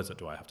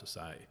do I have to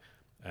say?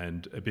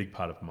 And a big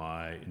part of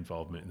my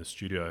involvement in the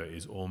studio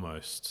is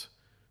almost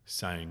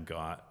saying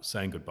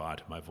goodbye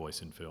to my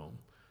voice in film,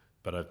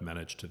 but I've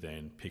managed to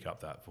then pick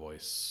up that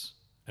voice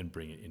and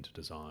bring it into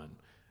design.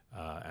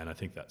 And I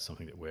think that's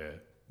something that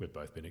we've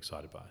both been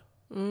excited by.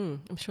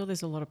 I'm sure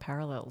there's a lot of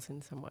parallels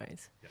in some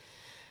ways. Yeah.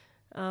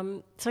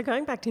 So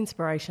going back to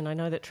inspiration, I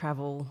know that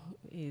travel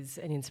is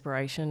an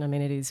inspiration. I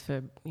mean, it is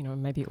for,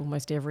 maybe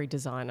almost every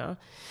designer.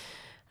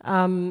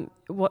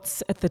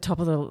 What's at the top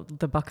of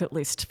the bucket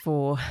list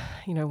for,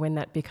 when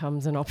that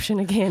becomes an option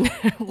again,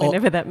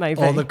 whenever that may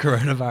be? All the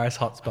coronavirus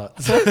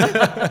hotspots.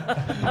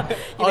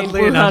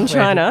 Oddly enough,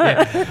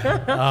 China.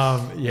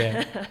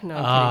 Yeah. No,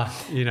 I'm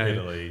kidding.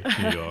 Italy,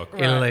 New York.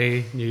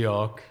 Italy, New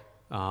York,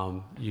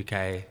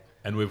 UK.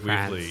 And we've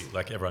France. weirdly,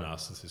 like everyone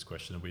asks us this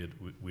question, and we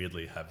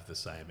weirdly have the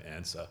same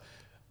answer,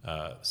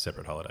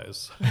 separate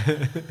holidays.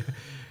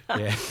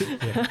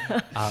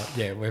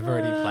 Yeah, we've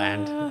already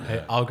planned.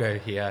 I'll go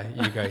here,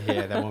 you go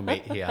here, then we'll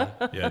meet here.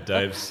 Yeah,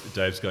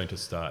 Dave's going to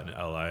start in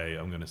LA,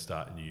 I'm going to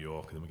start in New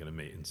York, and then we're going to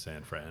meet in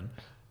San Fran,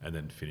 and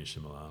then finish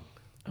in Milan.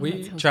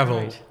 We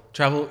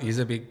travel is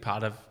a big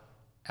part of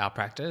our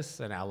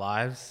practice and our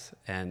lives,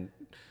 and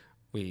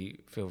we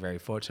feel very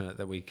fortunate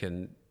that we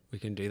can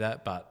do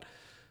that, but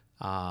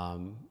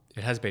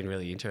it has been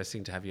really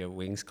interesting to have your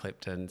wings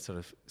clipped and sort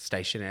of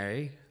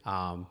stationary.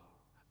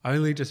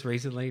 Only just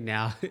recently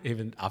now,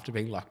 even after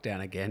being locked down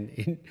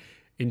again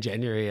in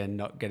January and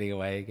not getting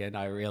away again,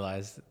 I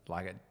realised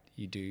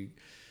you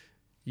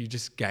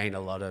just gain a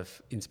lot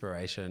of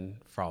inspiration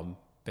from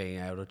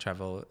being able to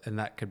travel, and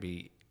that could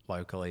be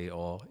locally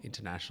or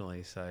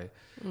internationally. So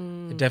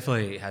it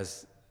definitely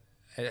has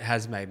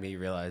made me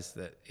realise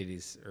that it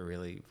is a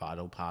really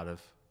vital part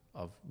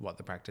of what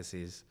the practice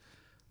is.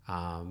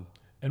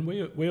 And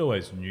we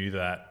always knew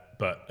that,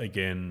 but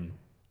again,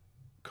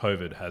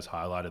 COVID has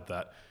highlighted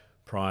that.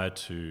 Prior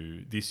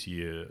to this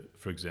year,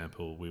 for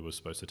example, we were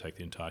supposed to take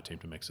the entire team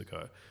to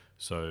Mexico.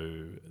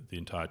 So the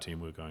entire team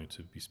were going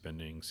to be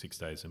spending 6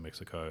 days in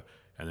Mexico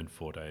and then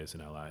 4 days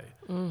in LA.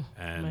 And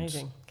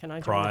amazing. Can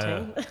I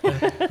join the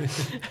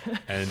team?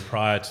 And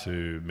prior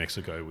to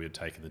Mexico, we had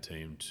taken the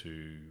team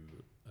to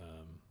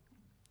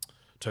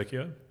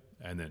Tokyo,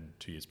 and then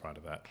 2 years prior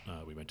to that,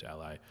 we went to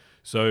LA.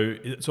 So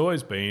it's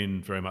always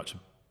been very much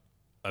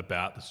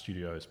about the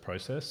studio's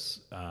process,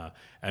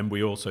 and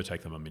we also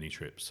take them on mini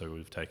trips. So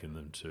we've taken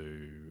them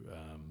to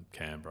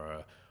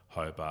Canberra,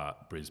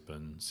 Hobart,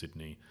 Brisbane,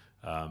 Sydney,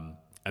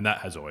 and that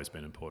has always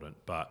been important.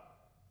 But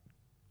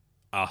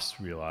us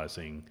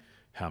realising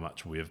how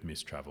much we've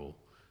missed travel,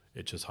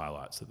 it just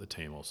highlights that the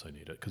team also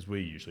need it, because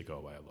we usually go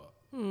away a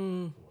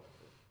lot.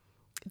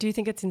 Do you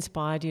think it's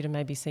inspired you to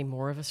maybe see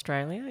more of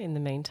Australia in the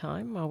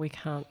meantime while we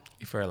can't?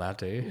 If we're allowed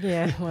to.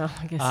 Yeah, well,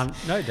 I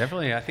guess. No,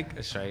 definitely. I think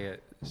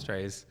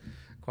Australia's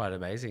quite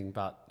amazing,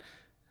 but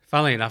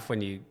funnily enough,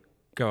 when you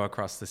go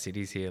across the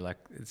cities here,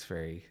 it's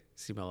very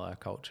similar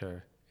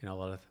culture in a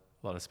lot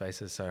of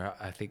spaces. So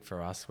I think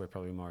for us, we're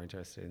probably more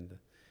interested in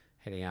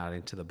heading out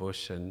into the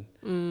bush and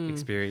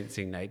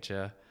experiencing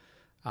nature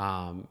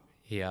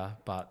here.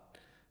 But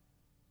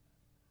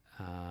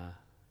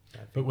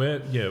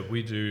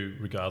we do,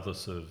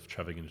 regardless of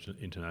travelling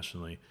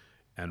internationally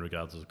and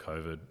regardless of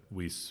COVID,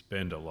 we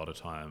spend a lot of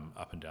time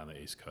up and down the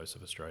east coast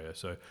of Australia.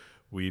 So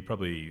we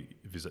probably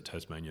visit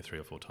Tasmania 3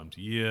 or 4 times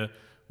a year.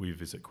 We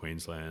visit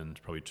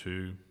Queensland probably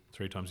 2-3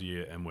 times a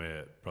year, and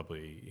we're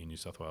probably in New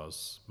South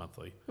Wales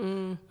monthly.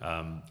 And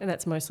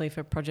that's mostly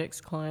for projects,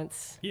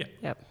 clients? Yeah.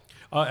 Yep.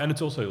 And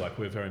it's also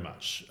we're very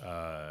much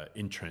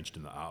entrenched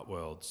in the art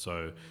world.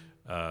 So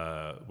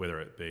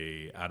whether it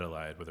be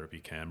Adelaide, whether it be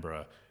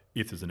Canberra,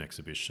 if there's an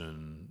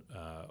exhibition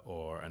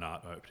or an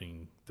art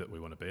opening that we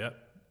want to be at,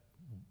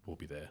 we'll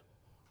be there.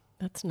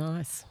 That's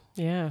nice.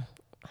 Yeah.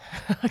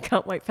 I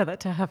can't wait for that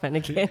to happen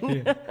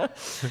again. Yeah.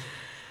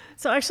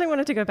 So I actually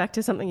wanted to go back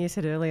to something you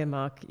said earlier,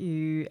 Mark.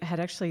 You had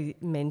actually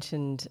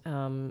mentioned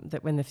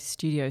that when the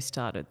studio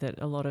started, that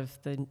a lot of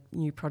the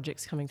new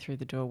projects coming through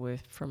the door were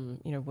from,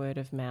 word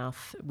of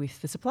mouth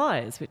with the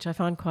suppliers, which I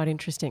find quite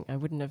interesting. I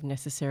wouldn't have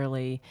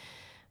necessarily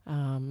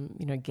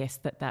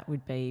guessed that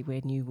would be where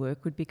new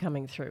work would be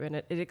coming through, and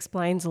it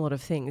explains a lot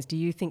of things. Do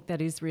you think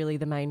that is really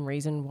the main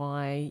reason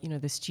why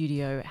the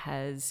studio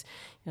has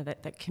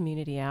that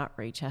community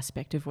outreach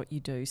aspect of what you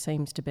do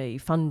seems to be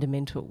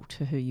fundamental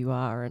to who you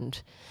are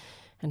and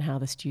how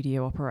the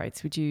studio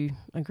operates? Would you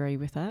agree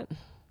with that?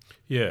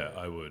 Yeah,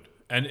 I would.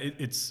 And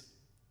it's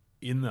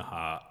in the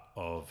heart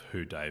of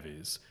who Dave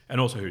is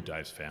and also who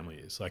Dave's family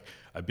is. Like,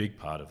 a big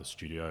part of the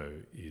studio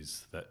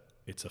is that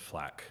it's a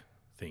Flack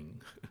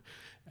thing.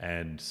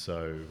 And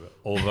so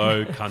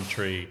although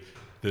country...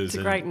 It's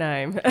a great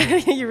name.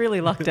 You're really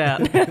lucked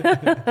out.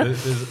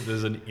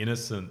 there's an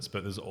innocence,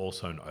 but there's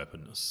also an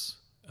openness.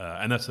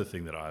 And that's the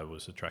thing that I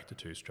was attracted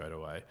to straight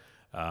away.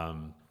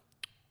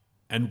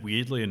 And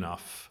weirdly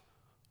enough,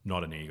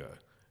 not an ego.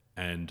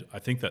 And I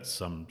think that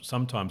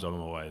sometimes I'm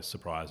always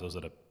surprised. I was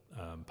at a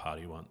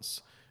party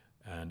once,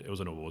 and it was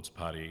an awards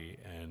party,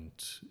 and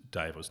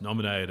Dave was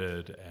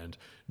nominated, and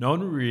no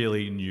one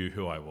really knew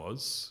who I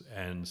was.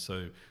 And so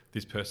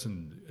this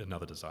person,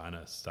 another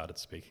designer, started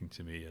speaking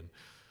to me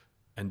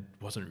and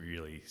wasn't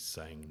really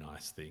saying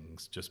nice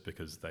things, just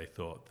because they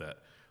thought that,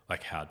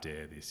 like, how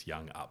dare this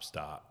young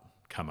upstart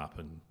come up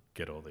and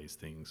get all these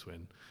things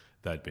when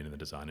they'd been in the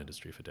design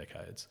industry for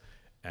decades.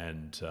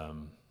 And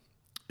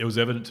it was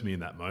evident to me in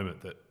that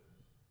moment that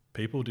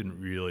people didn't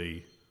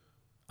really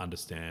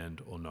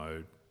understand or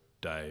know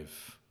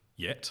Dave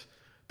yet,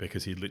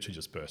 because he literally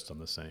just burst on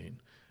the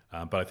scene.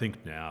 But I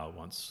think now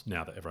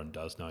that everyone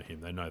does know him,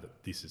 they know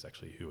that this is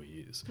actually who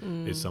he is.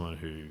 Is someone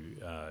who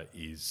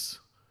is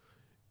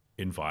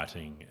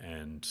inviting,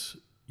 and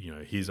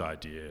his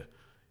idea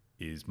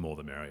is more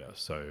the merrier.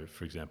 So,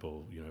 for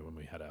example, when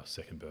we had our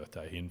second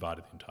birthday, he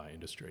invited the entire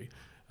industry,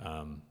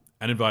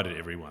 and invited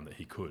everyone that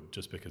he could,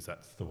 just because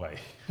that's the way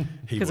he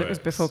works. Because it was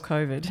before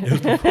COVID. It was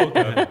before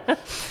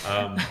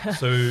COVID.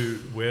 So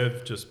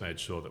we've just made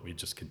sure that we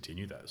just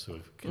continue that. So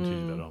we've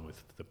continued that on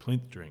with the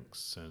plinth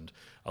drinks, and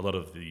a lot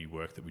of the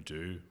work that we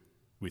do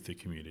with the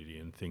community,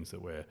 and things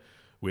that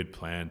we'd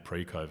planned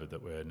pre-COVID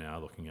that we're now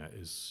looking at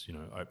is,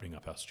 opening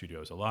up our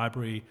studio as a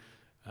library.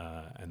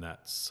 And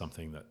that's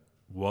something that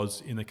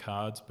was in the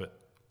cards, but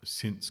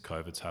since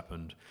COVID's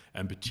happened,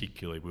 and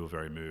particularly we were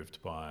very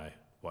moved by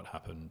what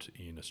happened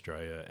in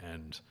Australia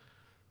and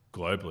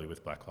globally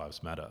with Black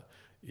Lives Matter,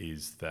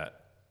 is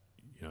that,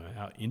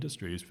 our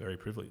industry is very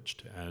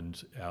privileged,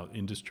 and our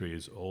industry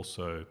is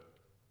also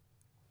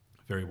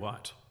very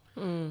white.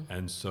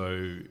 And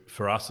so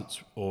for us,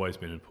 it's always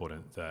been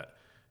important that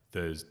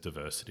there's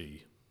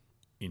diversity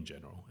in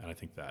general, and I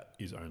think that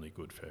is only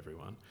good for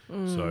everyone.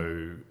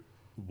 So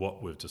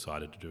what we've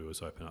decided to do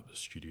is open up the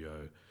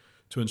studio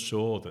to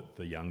ensure that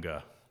the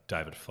younger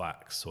David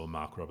Flacks or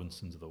Mark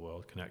Robinsons of the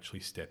world can actually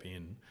step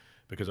in.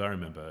 Because I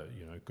remember,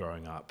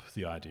 growing up,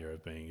 the idea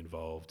of being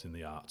involved in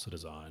the arts or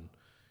design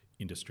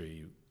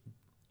industry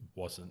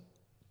wasn't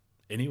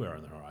anywhere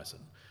on the horizon.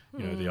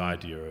 The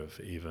idea of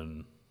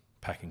even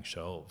packing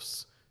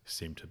shelves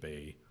seemed to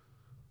be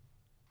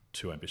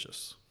too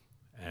ambitious.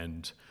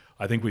 And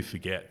I think we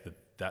forget that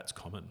that's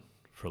common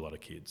for a lot of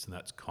kids, and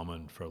that's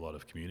common for a lot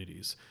of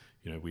communities.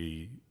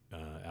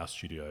 Our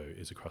studio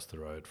is across the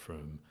road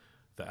from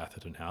the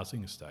Atherton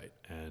housing estate,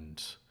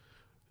 and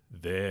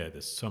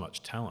there's so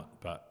much talent,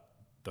 but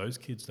those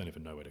kids don't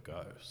even know where to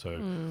go.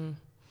 So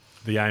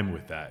the aim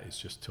with that is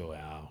just to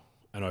allow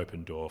an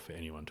open door for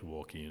anyone to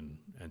walk in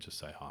and just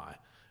say hi,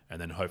 and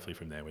then hopefully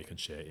from there we can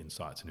share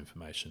insights and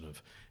information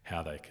of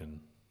how they can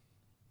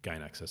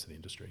gain access to the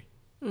industry.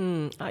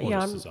 I'm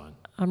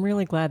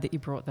really glad that you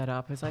brought that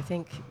up, because I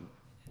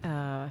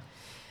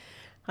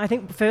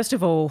think first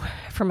of all,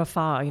 from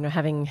afar,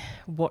 having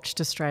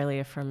watched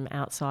Australia from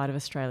outside of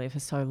Australia for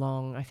so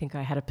long, I think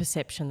I had a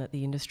perception that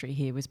the industry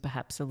here was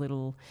perhaps a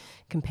little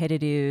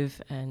competitive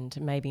and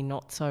maybe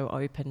not so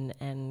open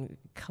and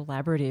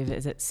collaborative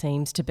as it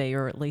seems to be,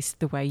 or at least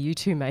the way you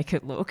two make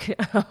it look.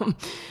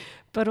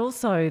 But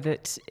also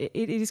that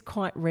it is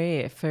quite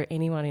rare for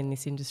anyone in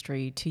this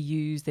industry to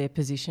use their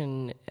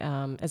position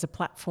as a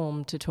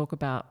platform to talk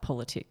about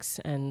politics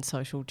and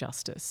social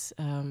justice.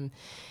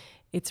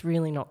 It's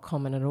really not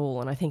common at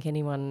all. And I think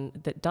anyone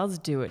that does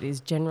do it is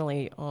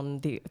generally on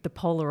the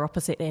polar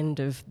opposite end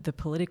of the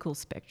political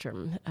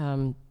spectrum,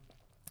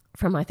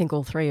 from I think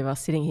all three of us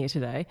sitting here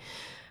today.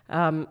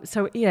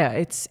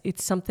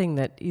 It's something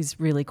that is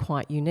really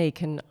quite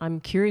unique, and I'm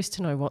curious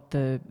to know what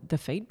the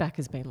feedback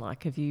has been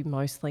like. Have you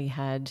mostly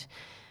had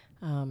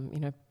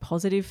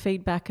positive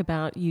feedback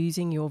about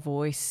using your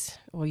voice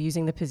or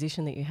using the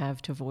position that you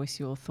have to voice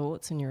your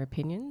thoughts and your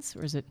opinions,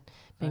 or has it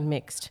been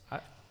mixed?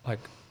 I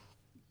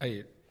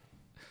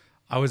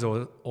was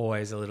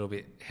always a little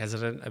bit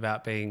hesitant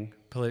about being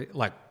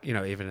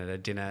even at a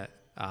dinner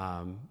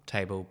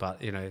table,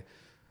 but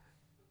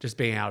just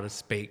being able to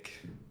speak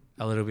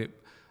a little bit.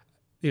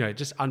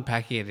 Just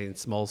unpacking it in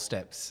small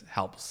steps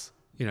helps,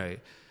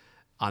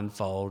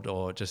 unfold,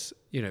 or just,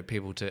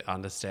 people to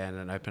understand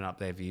and open up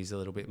their views a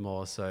little bit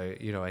more. So,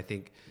 I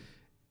think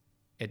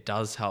it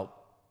does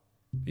help,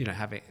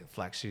 having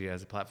Flack Studio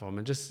as a platform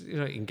and just,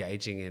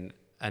 engaging in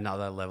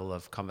another level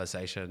of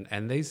conversation.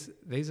 And these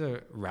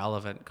are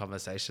relevant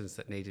conversations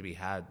that need to be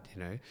had,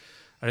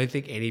 I don't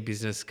think any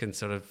business can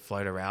sort of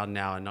float around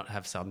now and not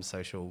have some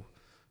social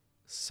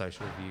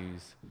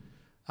views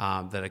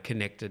that are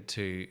connected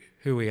to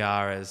who we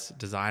are as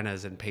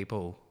designers and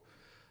people.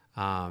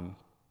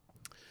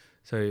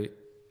 So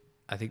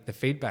I think the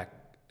feedback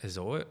is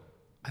all,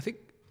 I think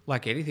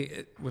like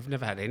anything, we've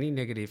never had any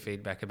negative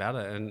feedback about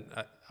it. And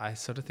I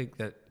sort of think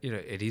that,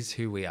 it is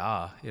who we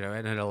are,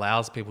 and it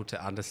allows people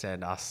to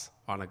understand us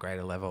on a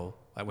greater level.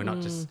 Like we're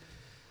not just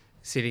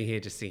sitting here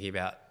just thinking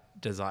about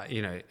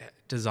design.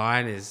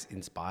 Design is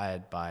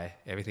inspired by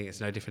everything.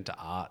 It's no different to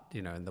art,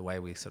 and the way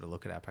we sort of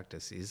look at our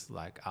practice is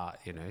like art,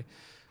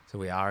 So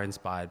we are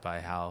inspired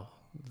by how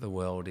the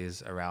world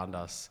is around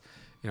us,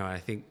 and I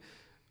think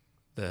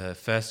the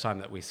first time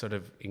that we sort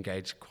of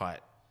engaged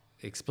quite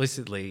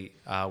explicitly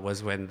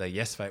was when the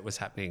yes vote was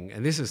happening,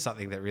 and this is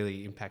something that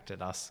really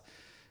impacted us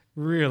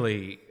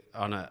really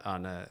on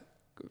a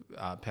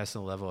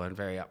personal level and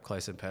very up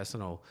close and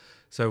personal.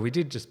 So we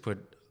did just put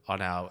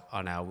on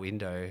our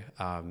window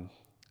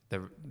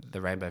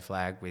the rainbow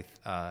flag with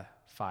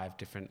 5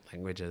 different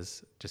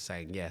languages just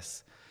saying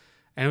yes,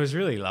 and it was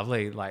really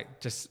lovely. Like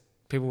just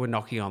people were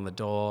knocking on the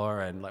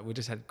door, and like we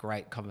just had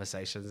great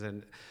conversations,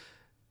 and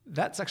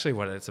that's actually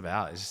what it's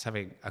about, is just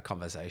having a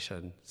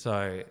conversation.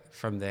 So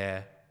from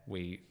there,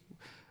 we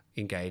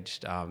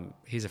engaged,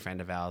 he's a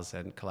friend of ours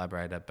and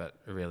collaborator, but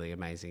a really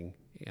amazing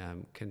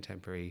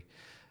contemporary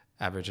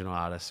Aboriginal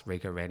artist,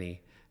 Rika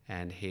Rennie,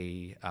 and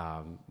he,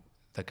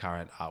 the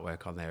current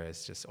artwork on there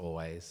is just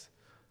Always.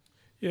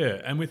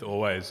 Yeah, and with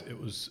Always,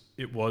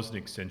 it was an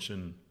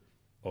extension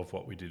of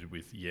what we did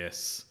with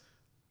Yes,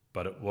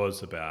 but it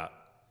was about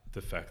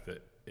the fact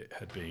that it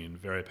had been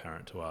very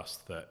apparent to us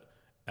that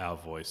our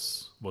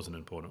voice was an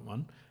important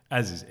one,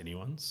 as is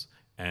anyone's.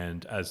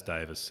 And as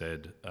Dave has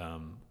said,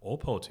 all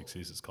politics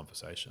is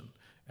conversation,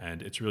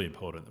 and it's really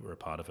important that we're a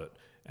part of it.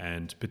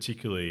 And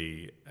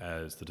particularly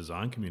as the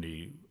design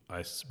community,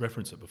 I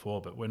referenced it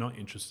before, but we're not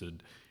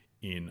interested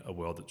in a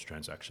world that's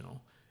transactional.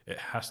 It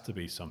has to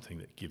be something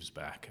that gives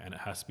back, and it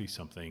has to be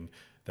something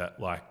that,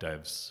 like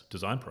Dave's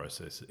design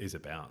process, is a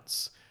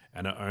bounce.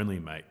 And it only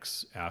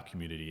makes our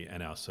community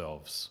and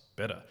ourselves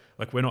better.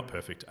 Like we're not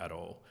perfect at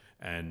all.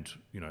 And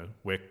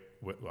well,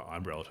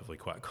 I'm relatively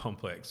quite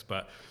complex,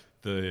 but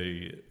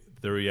the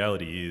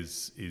reality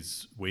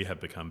is we have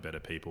become better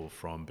people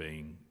from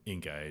being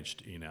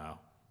engaged in our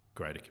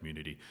greater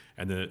community.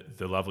 And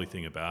the lovely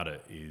thing about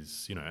it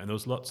is, and there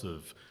was lots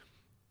of,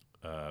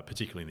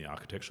 particularly in the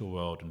architectural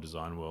world and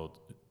design world,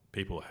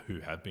 people who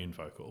have been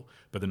vocal.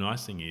 But the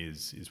nice thing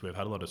is we've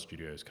had a lot of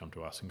studios come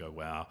to us and go,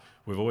 wow,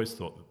 we've always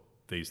thought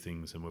these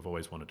things and we've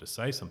always wanted to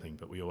say something,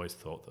 but we always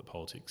thought that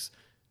politics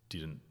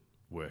didn't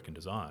work in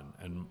design.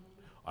 And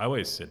I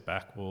always said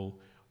back, well,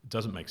 it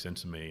doesn't make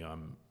sense to me.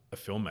 I'm a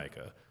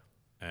filmmaker,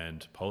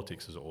 and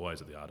politics is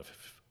always at the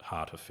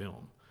heart of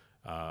film,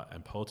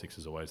 and politics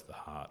is always the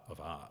heart of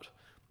art,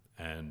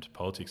 and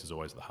politics is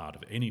always the heart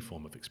of any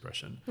form of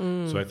expression.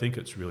 So I think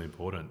it's really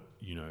important,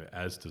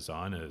 as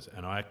designers,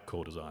 and I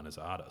call designers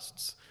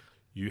artists,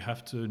 you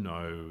have to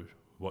know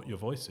what your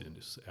voice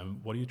is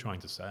and what are you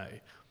trying to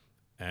say,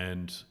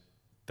 and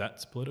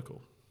that's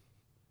political.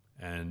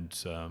 And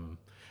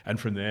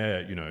from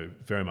there,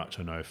 very much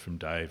I know from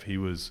Dave, he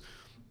was,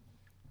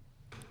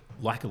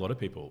 like a lot of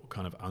people,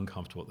 kind of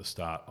uncomfortable at the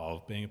start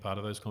of being a part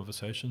of those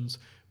conversations.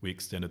 We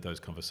extended those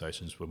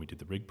conversations when we did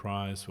the RIG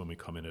Prize, when we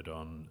commented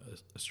on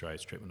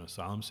Australia's treatment of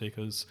asylum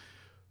seekers.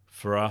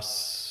 For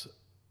us,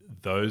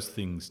 those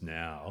things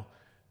now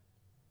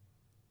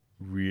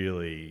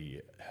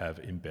really have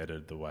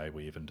embedded the way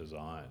we even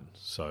design.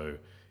 So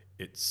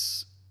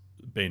it's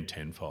been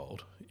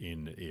tenfold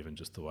in even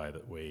just the way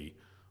that we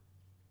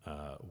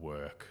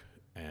work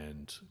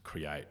and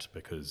create,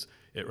 because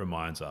it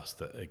reminds us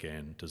that,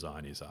 again,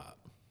 design is art.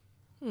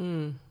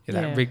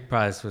 That RIG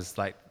Prize was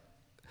like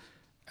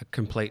a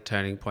complete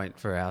turning point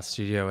for our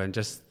studio, and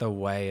just the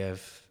way of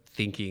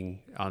thinking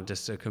on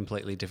just a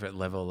completely different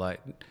level,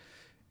 like,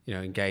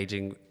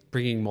 engaging,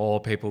 bringing more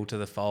people to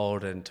the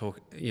fold and talk,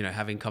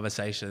 having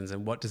conversations,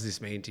 and what does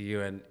this mean to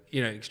you, and,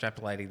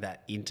 extrapolating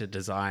that into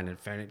design and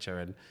furniture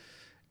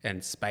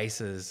and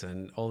spaces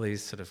and all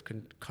these sort of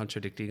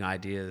contradicting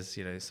ideas,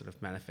 sort of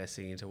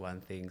manifesting into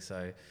one thing.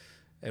 So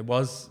it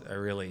was a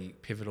really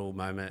pivotal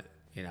moment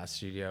in our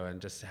studio, and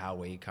just how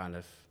we kind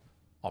of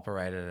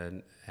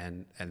operated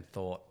and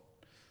thought.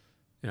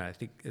 I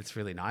think it's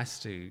really nice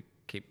to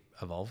keep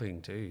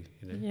evolving too.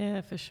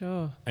 Yeah, for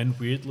sure. And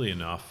weirdly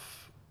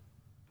enough,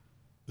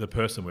 the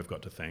person we've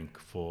got to thank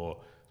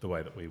for the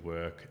way that we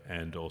work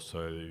and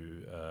also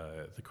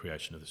the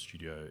creation of the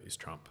studio is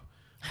Trump.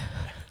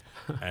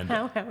 And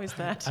how is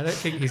that? I don't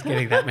think he's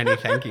getting that many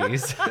thank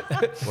yous.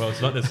 Well,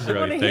 it's not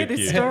necessarily thank you. I want to hear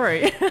this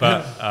story.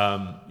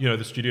 But,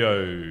 the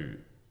studio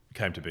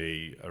came to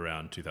be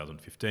around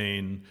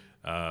 2015.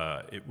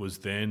 It was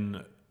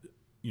then,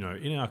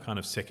 in our kind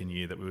of second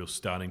year that we were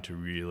starting to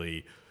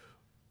really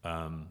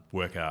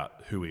work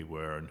out who we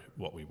were and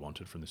what we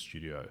wanted from the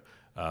studio.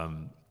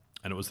 And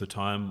it was the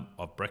time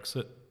of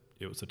Brexit.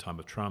 It was the time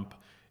of Trump.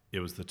 It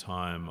was the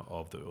time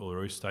of the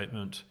Uluru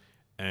Statement.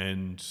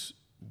 And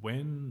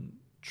when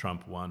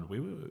Trump won,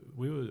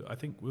 I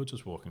think we were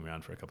just walking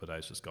around for a couple of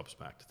days just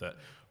gobsmacked that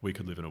we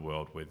could live in a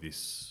world where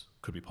this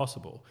could be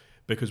possible,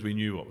 because we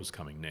knew what was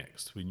coming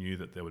next. We knew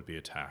that there would be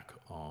attack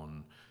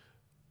on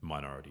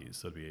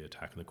minorities. There'd be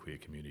attack on the queer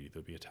community.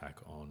 There'd be attack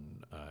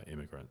on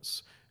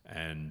immigrants.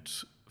 And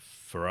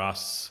for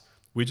us,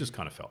 we just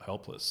kind of felt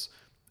helpless.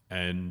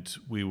 And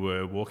we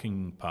were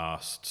walking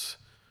past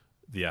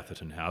the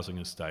Atherton housing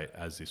estate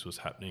as this was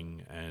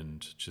happening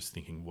and just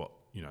thinking,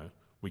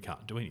 we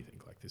can't do anything.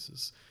 Like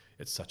it's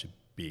such a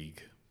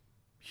big,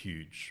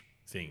 huge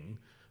thing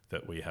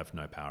that we have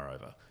no power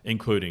over,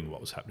 including what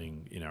was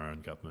happening in our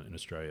own government in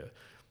Australia.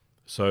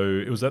 So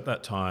it was at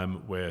that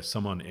time where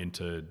someone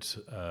entered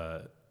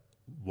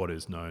what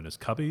is known as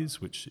Cubbies,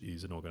 which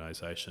is an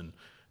organisation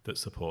that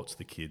supports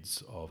the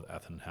kids of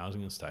Atherton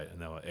housing estate,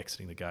 and they were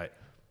exiting the gate.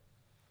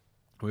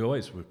 We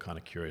always were kind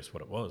of curious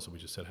what it was, and we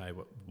just said, hey,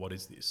 what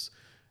is this?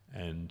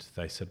 And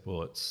they said,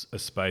 well, it's a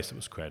space that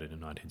was created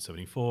in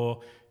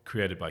 1974,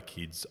 created by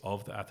kids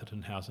of the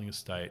Atherton housing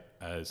estate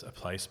as a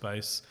play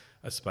space,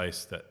 a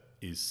space that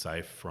is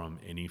safe from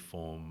any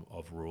form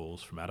of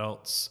rules from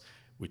adults,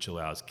 which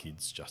allows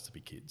kids just to be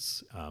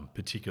kids,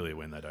 particularly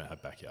when they don't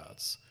have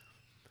backyards.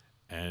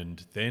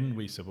 And then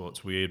we said, well,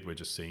 it's weird, we're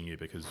just seeing you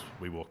because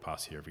we walk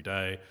past here every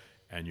day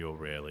and you're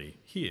rarely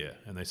here.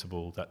 And they said,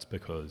 well, that's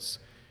because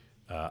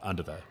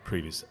under the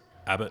previous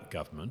Abbott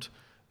government,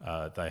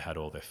 they had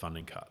all their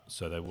funding cut.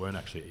 So they weren't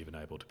actually even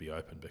able to be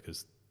open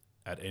because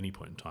at any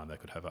point in time they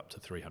could have up to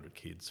 300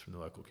 kids from the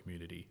local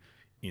community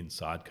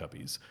inside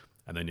Cubbies,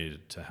 and they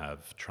needed to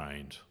have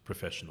trained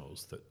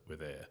professionals that were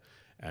there,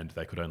 and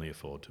they could only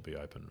afford to be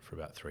open for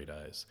about 3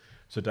 days.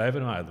 So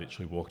David and I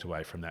literally walked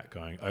away from that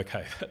going,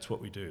 okay, that's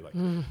what we do.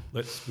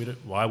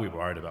 Why are we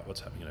worried about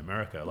what's happening in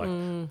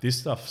America? This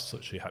stuff's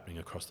actually happening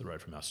across the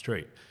road from our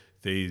street.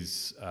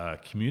 These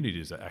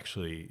communities that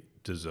actually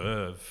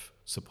deserve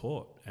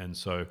support. And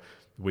so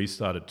we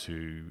started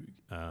to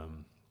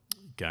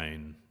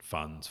gain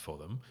funds for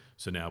them.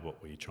 So now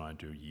what we try and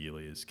do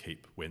yearly is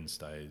keep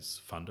Wednesdays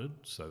funded.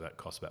 So that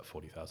costs about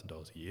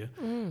 $40,000 a year.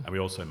 And we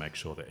also make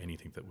sure that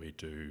anything that we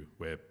do,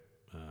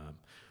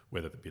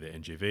 whether it be the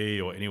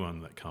NGV or anyone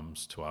that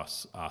comes to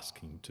us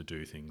asking to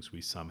do things,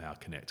 we somehow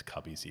connect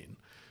Cubbies in.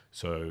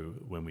 So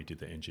when we did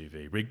the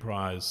NGV Rig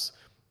Prize,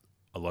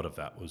 a lot of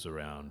that was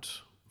around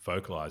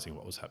vocalising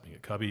what was happening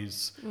at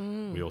Cubbies.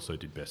 We also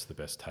did the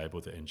best table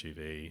at the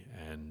NGV,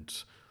 and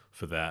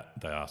for that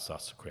they asked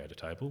us to create a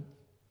table.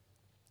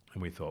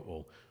 And we thought,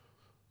 well,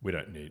 we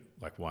don't need,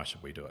 why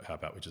should we do it? How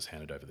about we just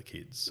hand it over to the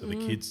kids? So the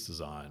kids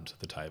designed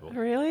the table.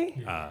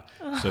 Really?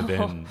 So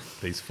then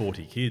these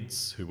 40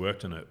 kids who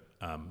worked on it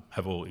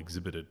have all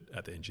exhibited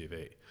at the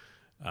NGV.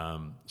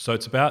 So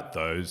it's about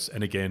those.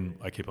 And again,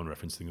 I keep on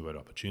referencing the word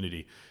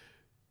opportunity.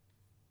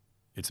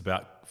 It's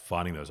about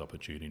finding those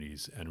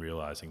opportunities and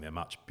realising they're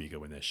much bigger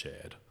when they're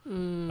shared.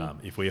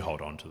 If we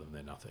hold on to them,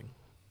 they're nothing.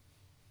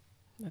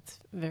 That's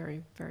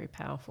very, very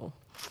powerful.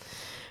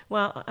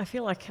 Well, I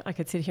feel like I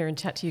could sit here and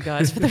chat to you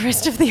guys for the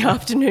rest of the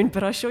afternoon,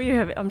 but I'm sure you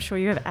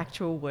have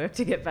actual work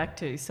to get back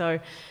to. So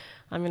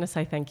I'm going to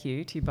say thank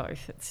you to you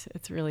both.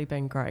 It's really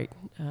been great.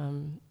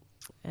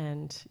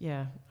 And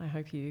yeah, I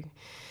hope you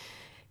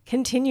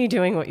continue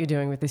doing what you're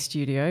doing with the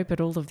studio, but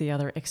all of the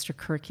other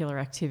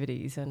extracurricular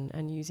activities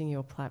and using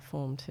your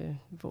platform to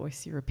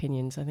voice your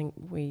opinions. I think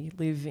we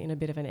live in a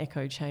bit of an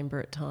echo chamber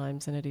at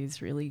times, and it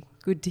is really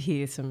good to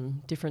hear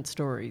some different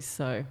stories.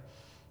 So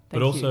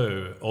But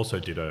also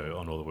ditto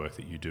on all the work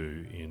that you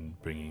do in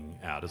bringing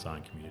our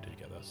design community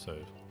together. So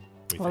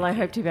I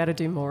hope to be able to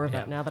do more of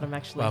that now that I'm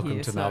actually Welcome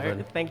here. to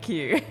Melbourne. Thank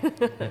you.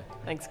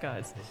 Thanks,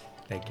 guys.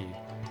 Thank you.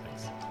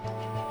 Thanks.